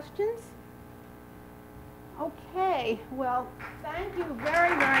more questions? Okay, well, thank you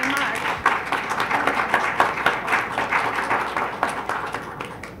very, very much.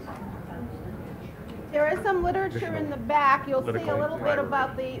 There is some literature in the back. You'll see a little bit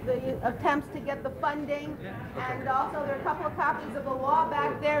about the attempts to get the funding. And also there are a couple of copies of the law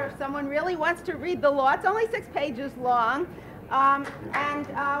back there if someone really wants to read the law. It's only 6 pages long.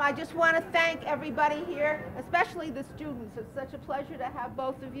 I just want to thank everybody here, especially the students. It's such a pleasure to have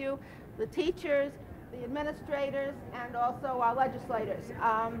both of you, the teachers, the administrators, and also our legislators.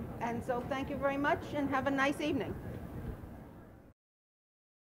 And so thank you very much and have a nice evening.